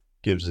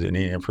gives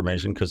any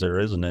information because there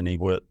isn't any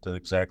what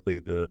exactly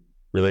the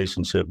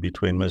relationship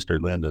between Mr.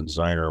 Lind and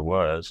Ziner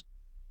was,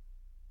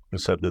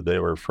 except that they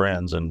were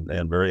friends and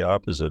very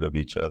opposite of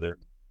each other.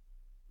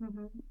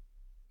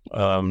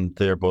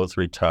 They're both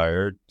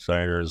retired.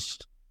 Ziner's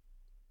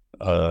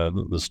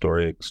the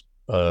story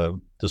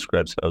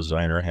describes how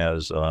Ziner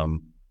has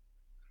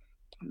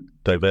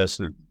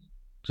divested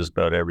just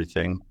about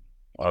everything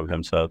of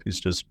himself. He's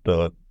just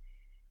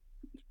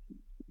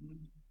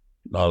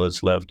all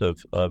that's left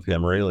of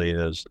him really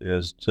is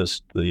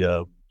just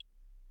the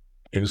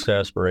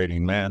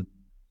exasperating man,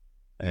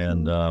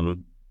 and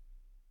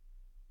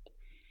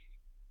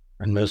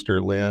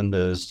Mr. Lind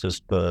is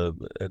just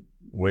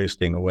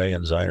wasting away,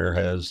 and Ziner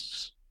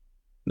has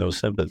no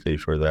sympathy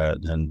for that,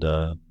 and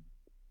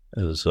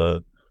is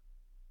a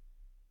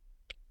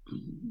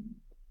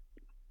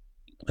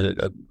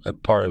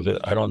part of it.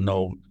 I don't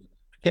know.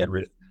 I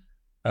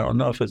don't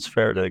know if it's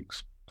fair to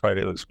try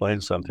to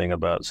explain something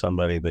about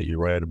somebody that you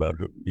write about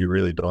who you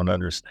really don't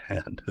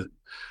understand.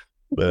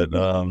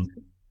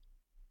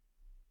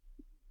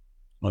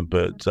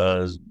 but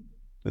the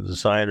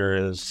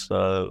designer is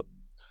I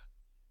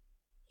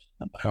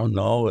don't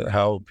know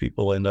how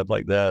people end up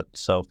like that,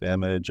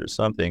 self-image or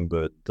something,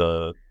 but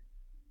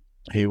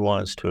he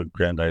wants to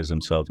aggrandize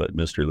himself at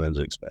Mr. Lind's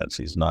expense.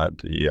 He's not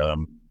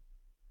the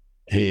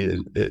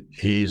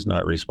he's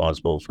not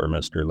responsible for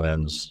Mr.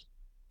 Lind's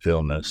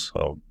illness,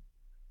 so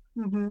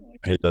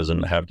he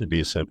doesn't have to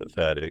be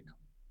sympathetic.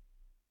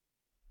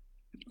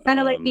 Kind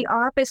of like the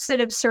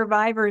opposite of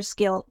survivor's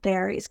guilt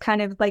there. He's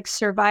kind of like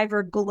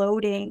survivor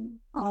gloating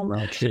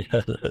almost.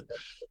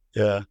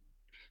 Yeah,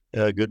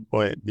 good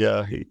point.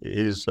 Yeah,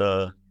 he's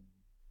I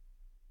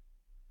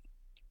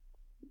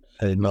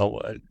don't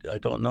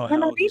know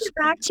And how I'll read it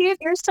back to you.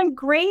 There's some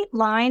great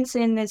lines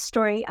in this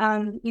story.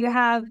 You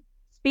have,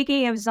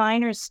 speaking of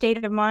Ziner's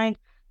state of mind,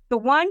 the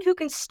one who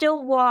can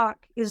still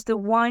walk is the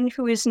one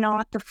who is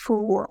not the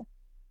fool.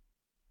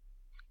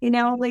 You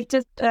know, like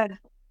just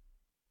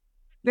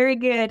very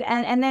good.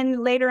 And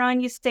then later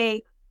on you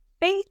say,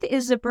 faith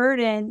is a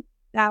burden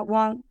that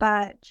won't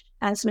budge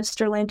as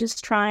Mr. Lind is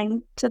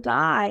trying to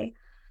die.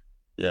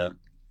 Yeah.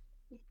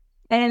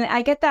 And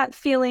I get that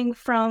feeling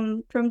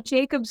from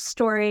Jacob's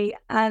story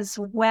as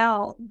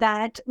well,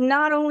 that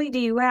not only do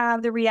you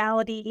have the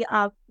reality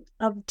of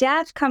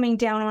death coming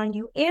down on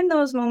you, in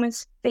those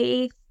moments,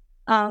 faith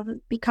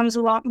becomes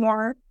a lot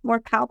more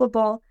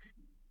palpable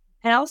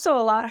and also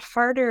a lot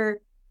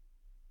harder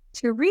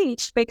to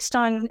reach based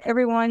on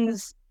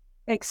everyone's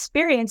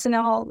experience, and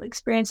all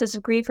experiences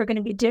of grief are going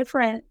to be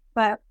different.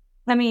 But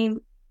I mean,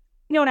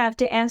 you don't have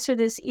to answer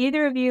this,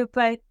 either of you,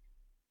 but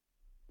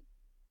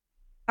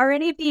are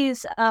any of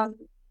these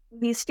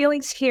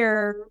feelings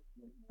here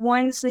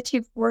ones that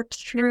you've worked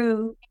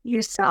through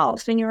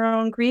yourself in your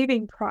own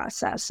grieving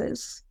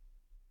processes?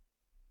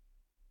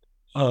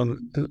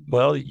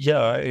 Well,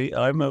 yeah,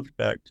 I moved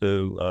back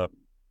to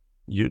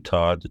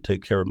Utah to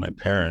take care of my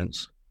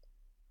parents,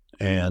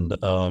 and it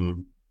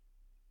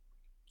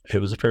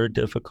was a very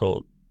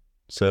difficult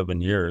 7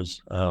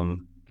 years.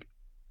 And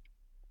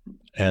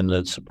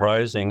it's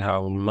surprising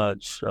how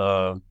much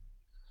how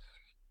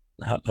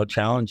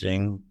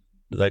challenging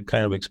that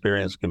kind of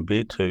experience can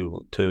be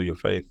to your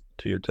faith,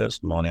 to your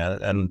testimony.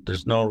 And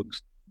there's no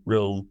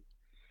real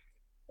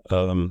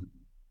I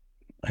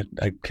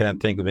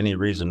can't think of any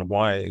reason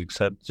why,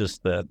 except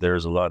just that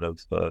there's a lot of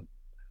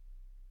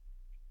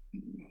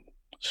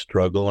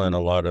struggle and a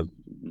lot of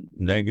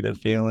negative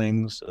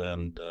feelings,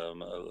 and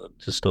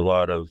just a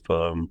lot of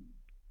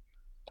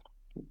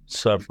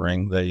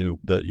suffering that you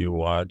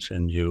watch,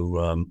 and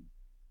you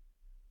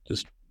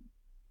just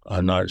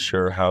I'm not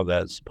sure how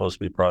that's supposed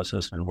to be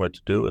processed and what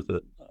to do with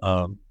it.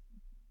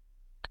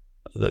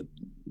 That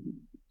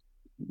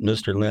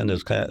Mr. Lind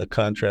is kind of a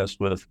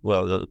contrast with,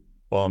 well, the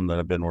poem that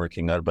I've been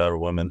working on about a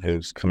woman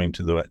who's coming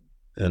to the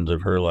end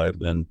of her life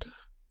and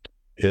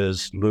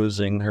is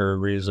losing her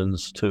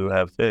reasons to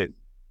have faith.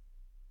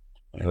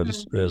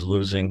 Is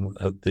losing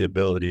the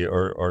ability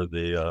or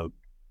the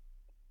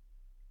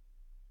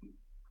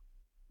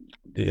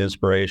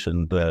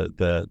inspiration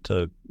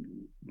that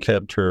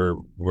kept her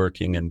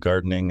working and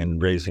gardening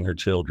and raising her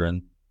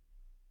children,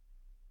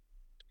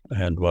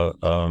 and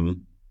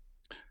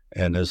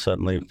and is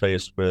suddenly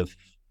faced with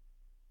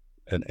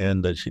an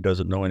end that she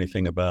doesn't know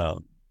anything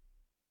about,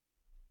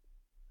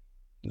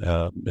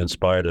 in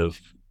spite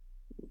of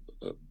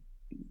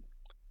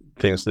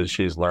things that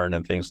she's learned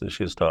and things that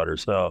she's taught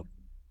herself.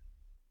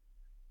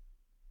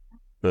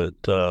 But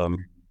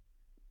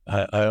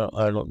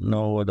I don't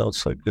know what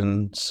else I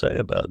can say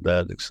about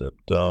that, except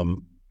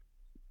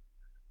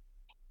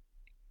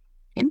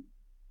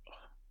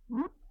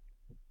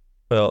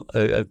well,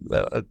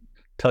 I'll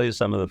tell you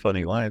some of the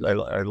funny lines.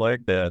 I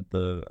like that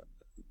the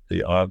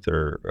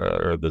author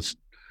or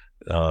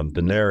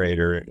the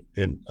narrator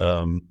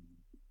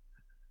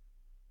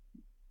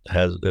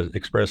has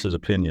expresses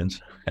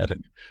opinions at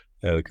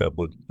a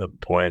couple of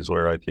points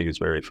where I think it's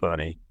very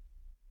funny.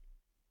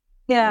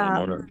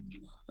 Yeah.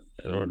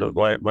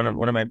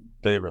 One of my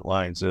favorite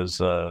lines is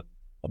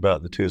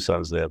about the two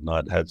sons that have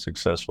not had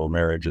successful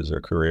marriages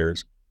or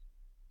careers.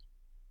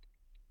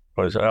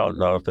 Which I don't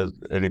know if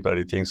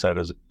anybody thinks that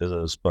is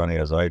as funny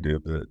as I do,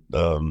 but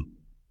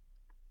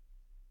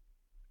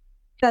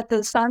That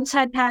the sons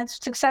had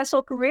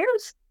successful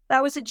careers?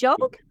 That was a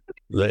joke?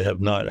 they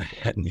have not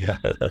had, yeah,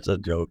 that's a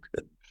joke.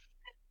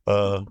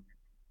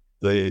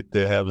 They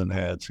haven't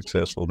had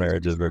successful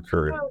marriages or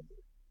careers.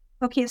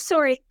 Okay,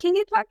 sorry. Can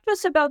you talk to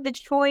us about the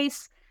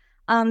choice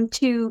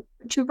to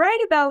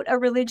write about a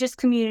religious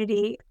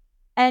community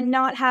and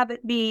not have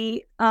it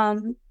be a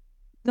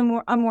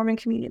Mormon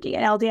community,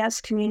 an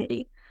LDS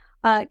community?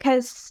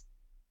 Because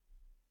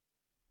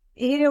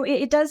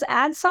it does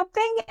add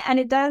something, and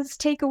it does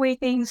take away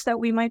things that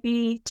we might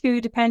be too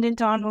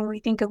dependent on when we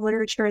think of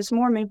literature as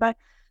Mormon. But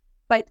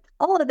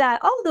all of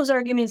those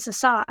arguments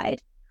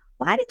aside,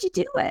 why did you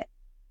do it?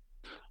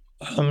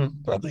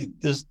 Probably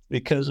just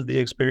because of the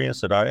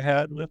experience that I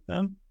had with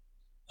them.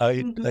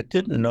 I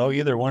didn't know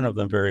either one of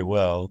them very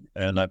well,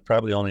 and I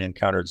probably only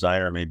encountered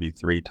Ziner maybe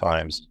 3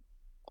 times.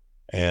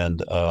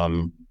 And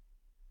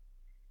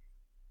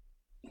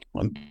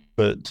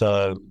but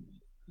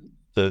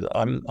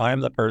I'm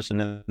the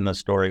person in the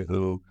story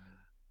who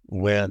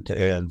went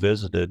and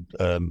visited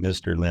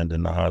Mr. Lind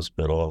in the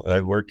hospital.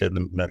 I worked in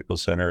the medical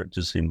center. It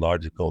just seemed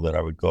logical that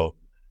I would go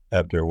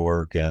after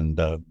work and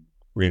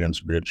read him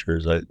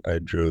scriptures. I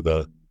drew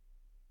the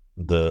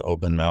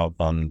open mouth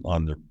on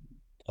the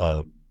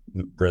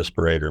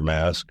respirator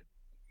mask.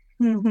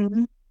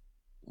 Mm-hmm.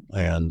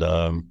 And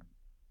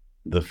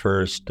the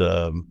first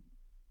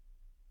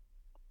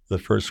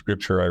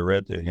scripture I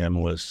read to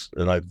him was,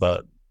 and I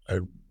thought,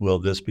 will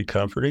this be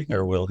comforting,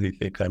 or will he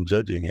think I'm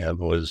judging him?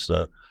 Was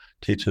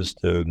teach us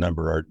to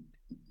number our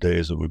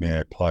days that we may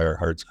apply our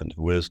hearts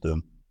unto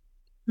wisdom.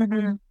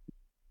 Mm-hmm.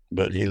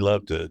 But he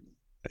loved it,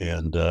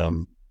 and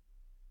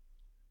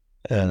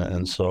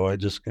so I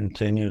just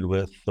continued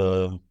with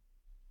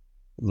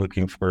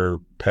looking for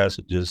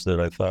passages that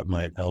I thought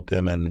might help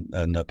him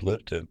and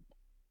uplift him.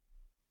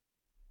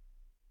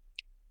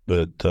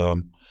 But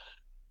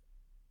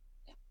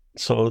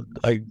so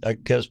I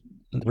guess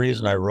the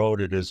reason I wrote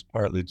it is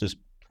partly just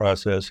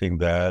processing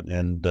that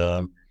and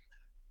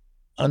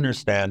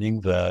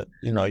understanding that,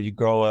 you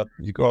grow up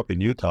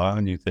in Utah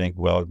and you think,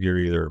 well, you're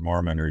either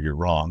Mormon or you're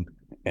wrong,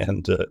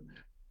 and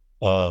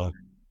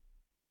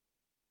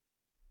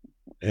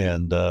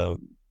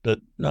but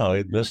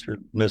no,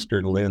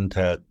 Mr. Lind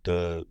had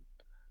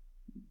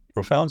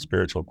profound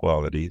spiritual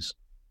qualities,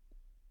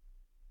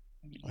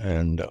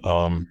 and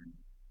I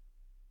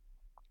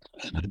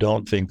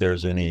don't think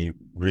there's any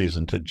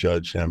reason to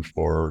judge him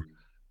for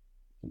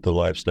the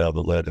lifestyle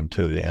that led him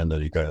to the end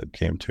that he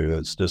came to.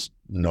 It's just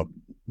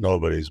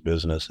nobody's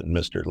business, and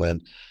Mr.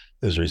 Lind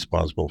is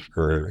responsible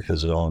for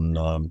his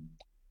own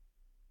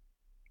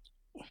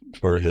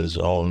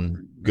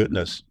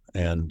goodness,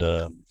 and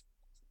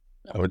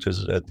which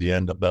is at the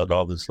end about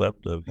all that's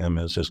left of him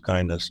is his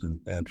kindness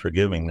and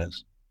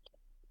forgivingness.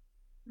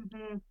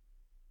 Mm-hmm.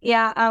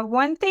 Yeah,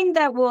 one thing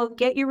that will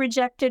get you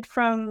rejected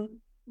from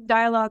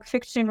dialogue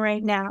fiction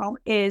right now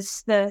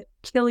is the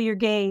kill your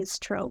gays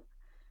trope.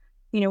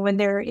 When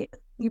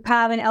you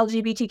have an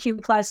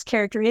LGBTQ plus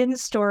character in the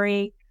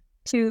story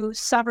to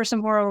suffer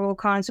some horrible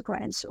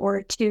consequence,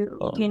 or to,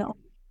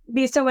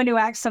 be someone who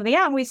acts something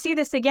out. And we see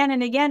this again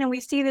and again, and we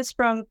see this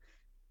from,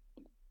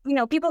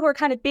 people who are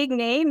kind of big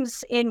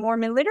names in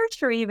Mormon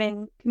literature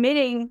even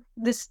committing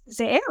this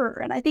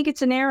error. And I think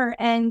it's an error.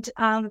 And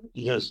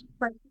yes,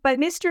 but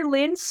Mr.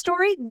 Lind's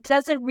story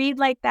doesn't read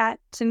like that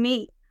to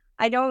me.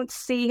 I don't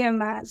see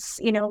him as,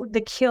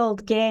 the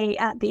killed gay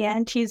at the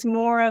end. He's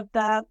more of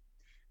the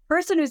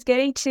person who's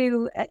getting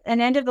to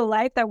an end of the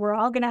life that we're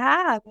all going to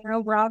have.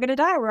 We're all going to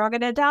die. We're all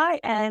going to die.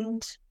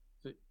 And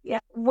yeah,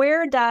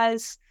 where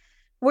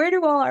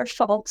do all our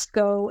faults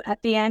go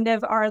at the end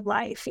of our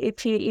life?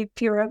 If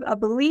you're a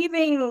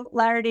believing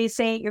Latter-day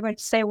Saint, you're going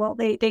to say, well,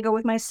 they go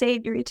with my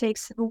Savior. He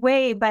takes it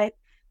away, but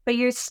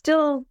you're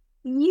still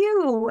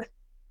you,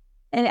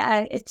 and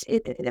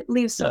it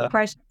leaves some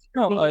questions.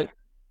 No,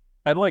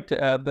 I'd like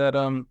to add that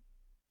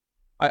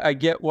I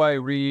get why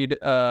Reed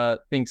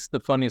thinks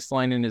the funniest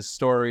line in his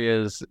story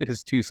is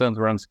his 2 sons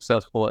were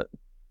unsuccessful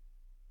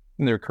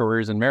in their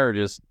careers and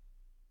marriages.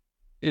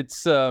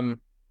 It's the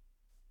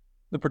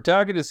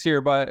protagonist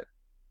here,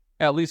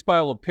 at least by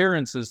all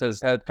appearances,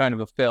 has had kind of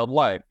a failed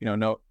life.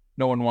 No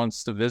one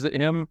wants to visit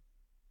him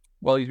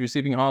while he's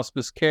receiving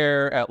hospice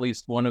care. At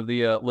least one of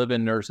the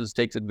live-in nurses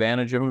takes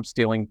advantage of him,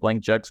 stealing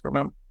blank checks from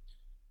him.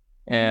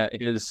 And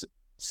his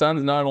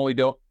sons not only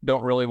don't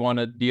really want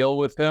to deal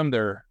with him,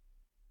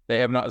 they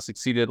have not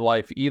succeeded in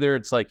life either.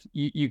 It's like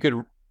you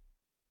could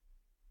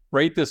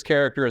rate this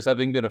character as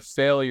having been a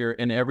failure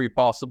in every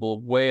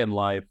possible way in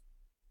life,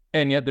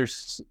 and yet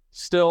there's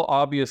still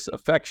obvious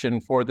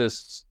affection for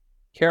this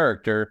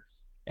character.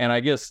 And I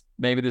guess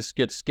maybe this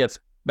gets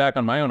back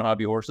on my own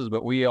hobby horses,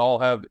 but we all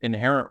have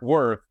inherent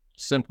worth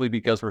simply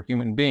because we're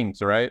human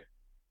beings, right?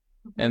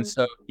 Mm-hmm. And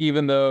so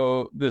even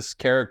though this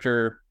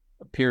character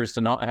appears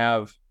to not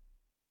have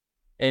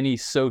any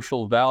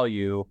social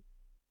value,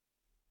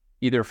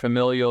 either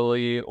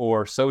familially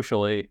or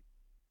socially,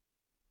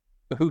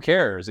 who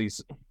cares?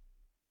 He's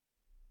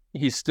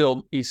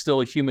still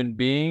a human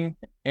being,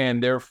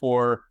 and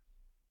therefore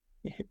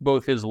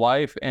both his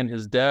life and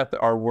his death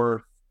are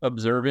worth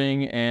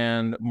observing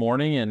and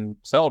mourning and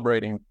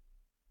celebrating.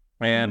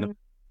 And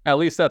at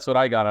least that's what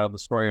I got out of the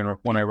story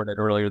when I read it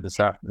earlier this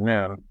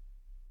afternoon.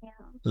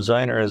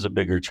 Designer is a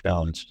bigger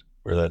challenge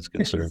where that's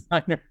concerned.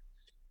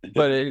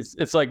 But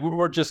it's like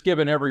we're just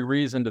given every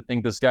reason to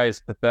think this guy is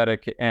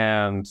pathetic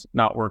and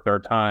not worth our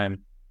time.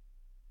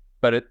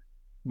 But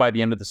by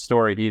the end of the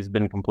story, he's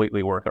been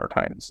completely worth our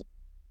time.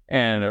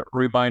 And a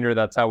reminder,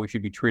 that's how we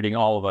should be treating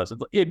all of us.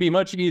 It'd be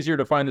much easier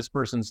to find this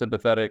person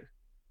sympathetic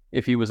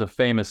if he was a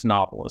famous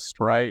novelist,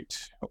 right?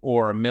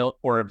 Or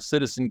a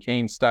Citizen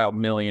Kane style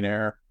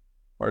millionaire.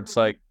 Or it's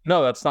like,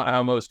 no, that's not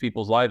how most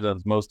people's lives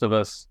end. Most of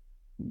us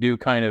do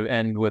kind of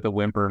end with a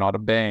whimper, not a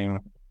bang.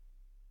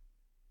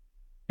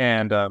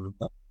 And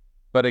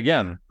but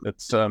again,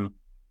 it's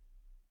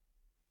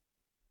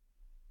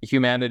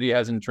humanity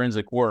has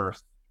intrinsic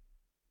worth.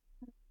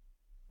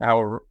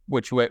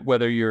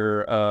 Whether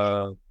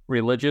you're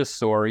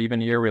religious or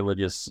even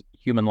irreligious,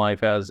 human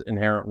life has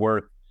inherent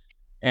worth.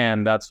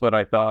 And that's what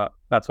I found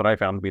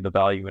to be the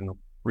value in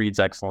Reed's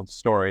excellent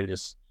story,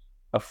 just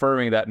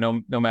affirming that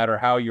no matter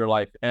how your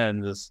life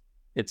ends,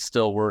 it's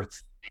still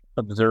worth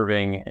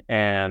observing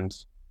and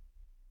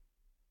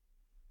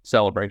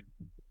celebrating.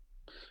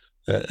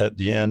 At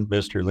the end,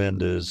 Mr.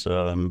 Lind is,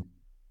 I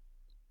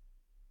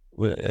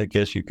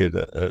guess you could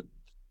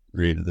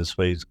read it this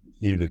way, he's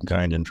even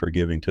kind and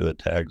forgiving to the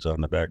tags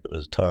on the back of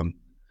his tongue,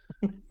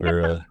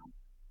 where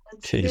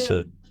he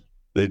said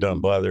they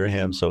don't bother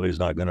him, so he's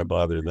not going to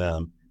bother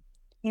them.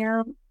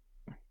 Yeah.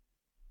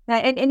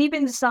 And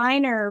even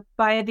Designer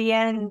by the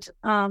end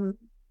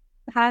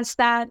has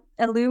that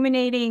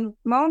illuminating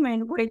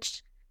moment,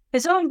 which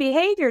his own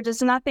behavior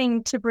does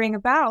nothing to bring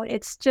about.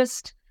 It's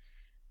just,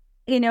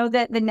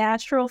 that the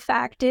natural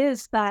fact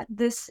is that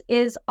this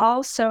is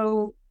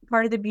also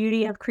part of the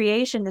beauty of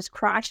creation, this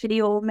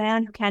crotchety old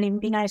man who can't even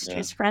be nice to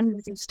his friend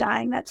as he's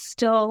dying. That's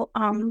still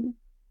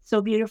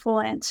so beautiful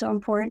and so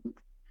important.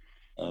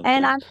 Okay.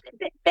 And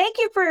thank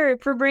you for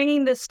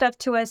bringing this stuff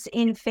to us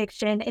in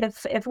fiction.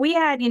 If we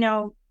had,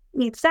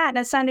 sat in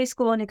a Sunday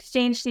school and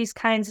exchanged these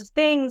kinds of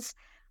things,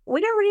 we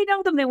don't really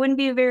know them. They wouldn't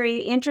be very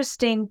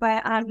interesting,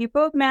 but you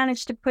both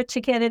managed to put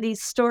together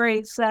these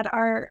stories that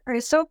are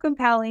so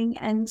compelling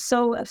and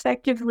so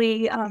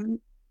effectively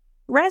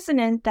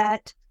resonant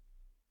that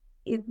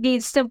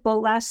these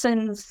simple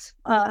lessons,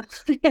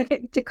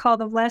 to call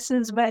them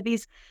lessons, but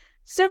these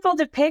simple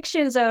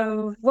depictions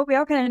of what we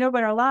all kind of know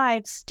about our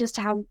lives, just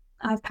have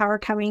power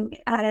coming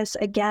at us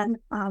again.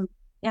 I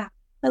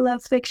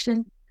love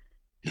fiction.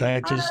 Can I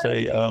just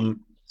say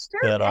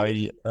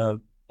that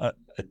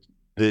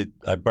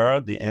I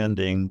borrowed the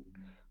ending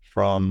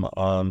from,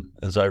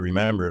 as I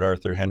remembered,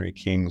 Arthur Henry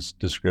King's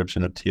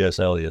description of T.S.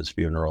 Eliot's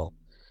funeral,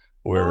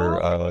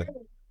 where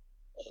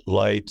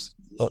light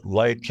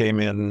came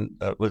in.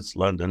 It was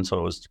London, so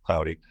it was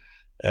cloudy,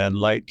 and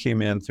light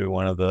came in through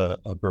one of the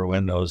upper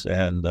windows,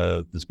 and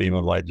this beam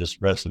of light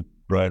just rested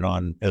right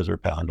on Ezra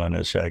Pound on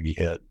his shaggy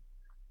head,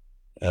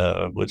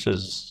 which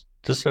is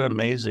just an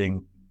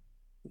amazing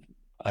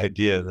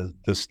idea.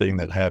 This thing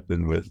that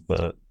happened with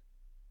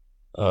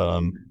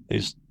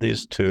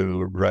these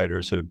two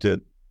writers who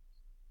did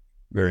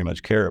very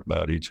much care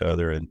about each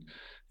other,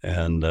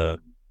 and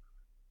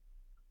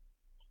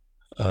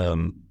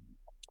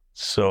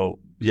so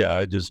yeah,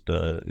 I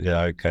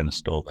kind of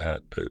stole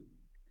that, but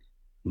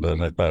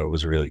I thought it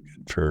was really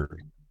good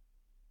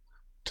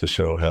to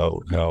show how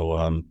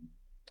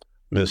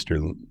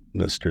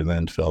Mr.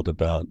 Lind felt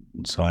about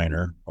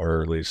Signer,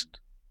 or at least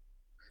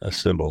a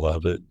symbol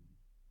of it.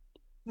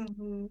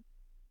 Mm-hmm.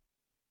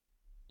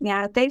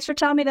 Yeah, thanks for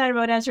telling me that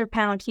about Ezra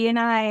Pound. He and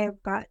I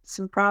have got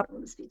some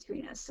problems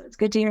between us, so it's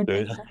good to hear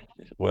that.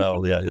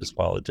 Well, yeah, his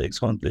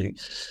politics, one thing,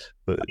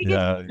 but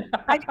yeah.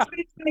 I just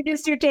finished my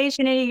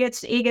dissertation, and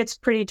he gets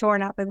pretty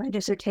torn up in my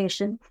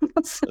dissertation.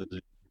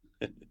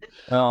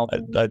 Well,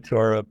 I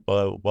tore up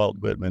Walt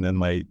Whitman in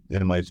my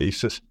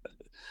thesis.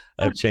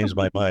 I've changed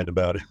my mind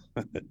about it.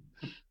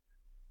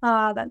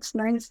 That's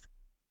nice.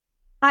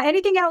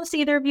 Anything else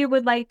either of you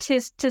would like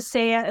to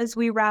say as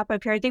we wrap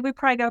up here? I think we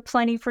probably got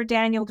plenty for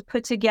Daniel to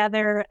put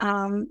together,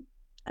 and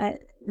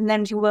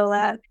then we'll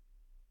let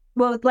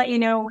you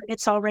know when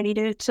it's all ready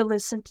to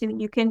listen to.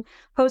 You can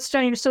post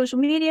on your social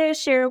media,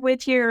 share it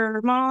with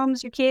your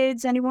moms, your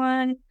kids,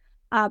 anyone.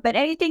 But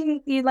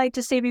anything you'd like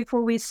to say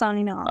before we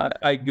sign off?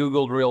 I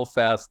Googled real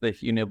fast the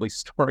Hugh Nibley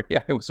story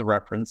I was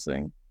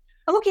referencing.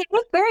 Okay,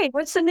 great.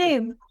 What's the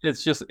name?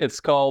 It's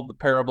called The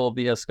Parable of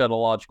the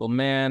Eschatological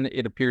Man.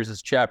 It appears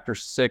as chapter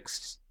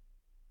 6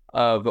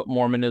 of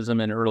Mormonism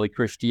and Early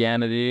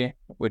Christianity,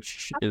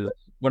 which is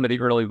one of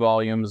the early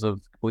volumes of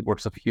complete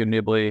works of Hugh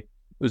Nibley. It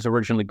was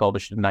originally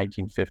published in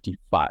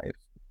 1955.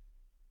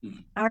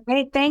 All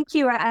right, thank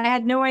you. I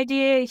had no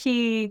idea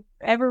he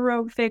ever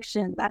wrote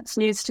fiction. That's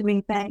news to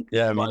me. Thanks.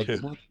 Yeah,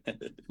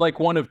 like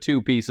one of two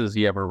pieces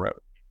he ever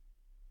wrote.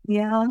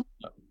 Yeah.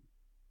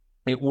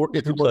 It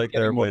looks like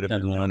there might have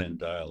been one in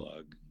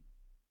dialogue.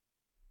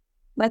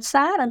 What's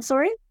that? I'm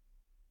sorry?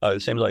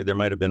 It seems like there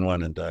might have been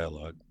one in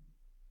dialogue.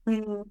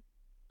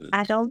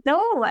 I don't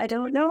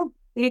know.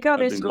 You go. I've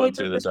There's been going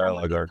through the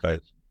dialogue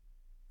archives.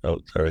 Oh,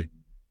 sorry.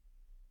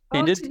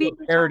 He did do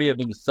a parody of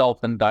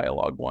himself in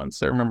dialogue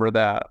once. I remember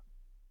that.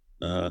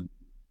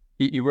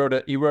 He wrote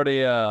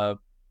a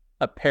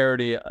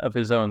parody of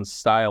his own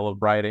style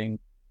of writing.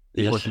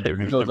 Yes, He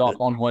goes off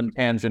on one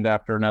tangent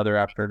after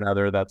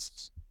another.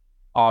 That's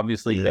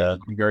obviously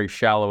very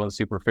shallow and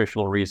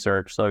superficial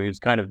research. So he's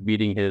kind of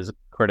beating his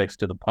critics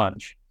to the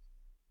punch.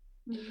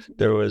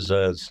 There was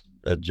a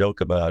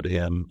joke about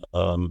him.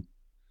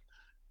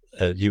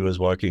 He was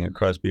walking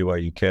across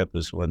BYU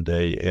campus one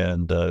day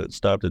and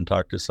stopped and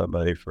talked to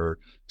somebody for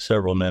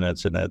several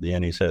minutes. And at the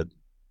end, he said,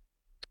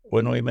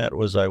 "When we met,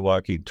 was I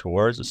walking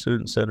towards the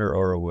student center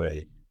or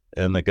away?"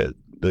 And the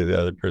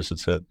other person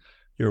said,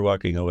 "You're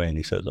walking away." And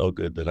he said, "Oh,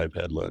 good, then I've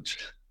had lunch."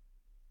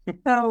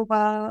 Oh,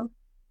 wow.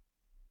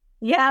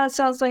 Yeah, it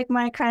sounds like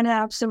my kind of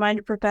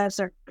absent-minded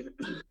professor.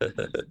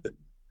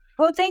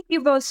 Well, thank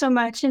you both so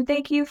much. And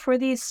thank you for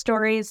these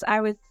stories.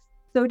 I was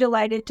so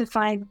delighted to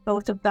find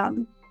both of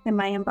them in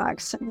my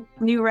inbox and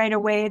knew right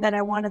away that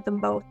I wanted them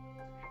both.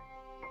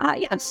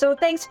 So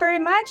thanks very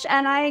much.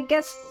 And I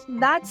guess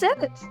that's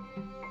it.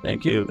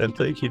 Thank you. And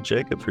thank you,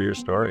 Jacob, for your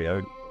story.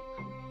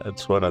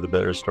 That's one of the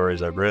better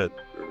stories I've read.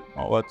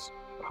 Oh, that's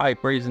high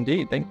praise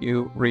indeed. Thank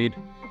you, Reed.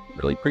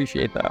 Really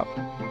appreciate that.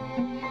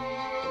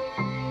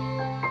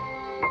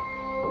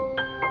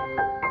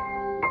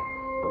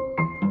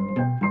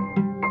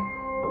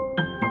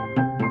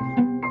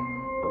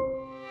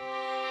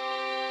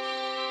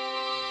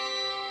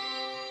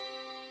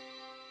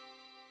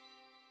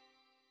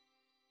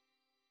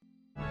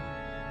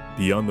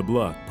 Beyond the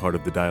Block, part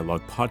of the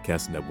Dialogue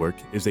Podcast Network,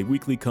 is a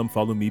weekly Come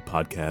Follow Me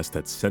podcast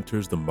that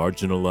centers the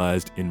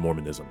marginalized in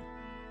Mormonism.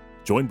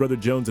 Join Brother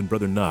Jones and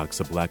Brother Knox,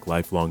 a Black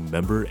lifelong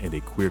member and a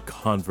queer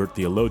convert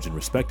theologian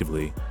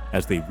respectively,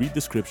 as they read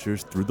the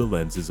scriptures through the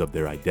lenses of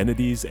their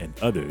identities and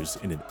others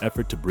in an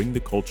effort to bring the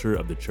culture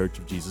of the Church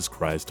of Jesus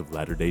Christ of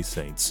Latter-day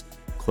Saints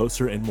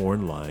closer and more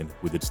in line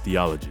with its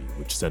theology,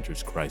 which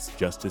centers Christ's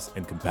justice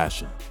and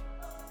compassion.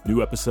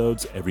 New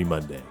episodes every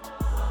Monday.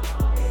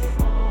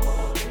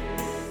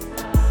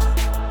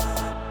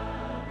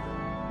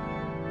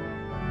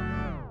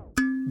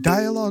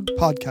 Dialogue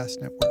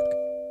Podcast Network.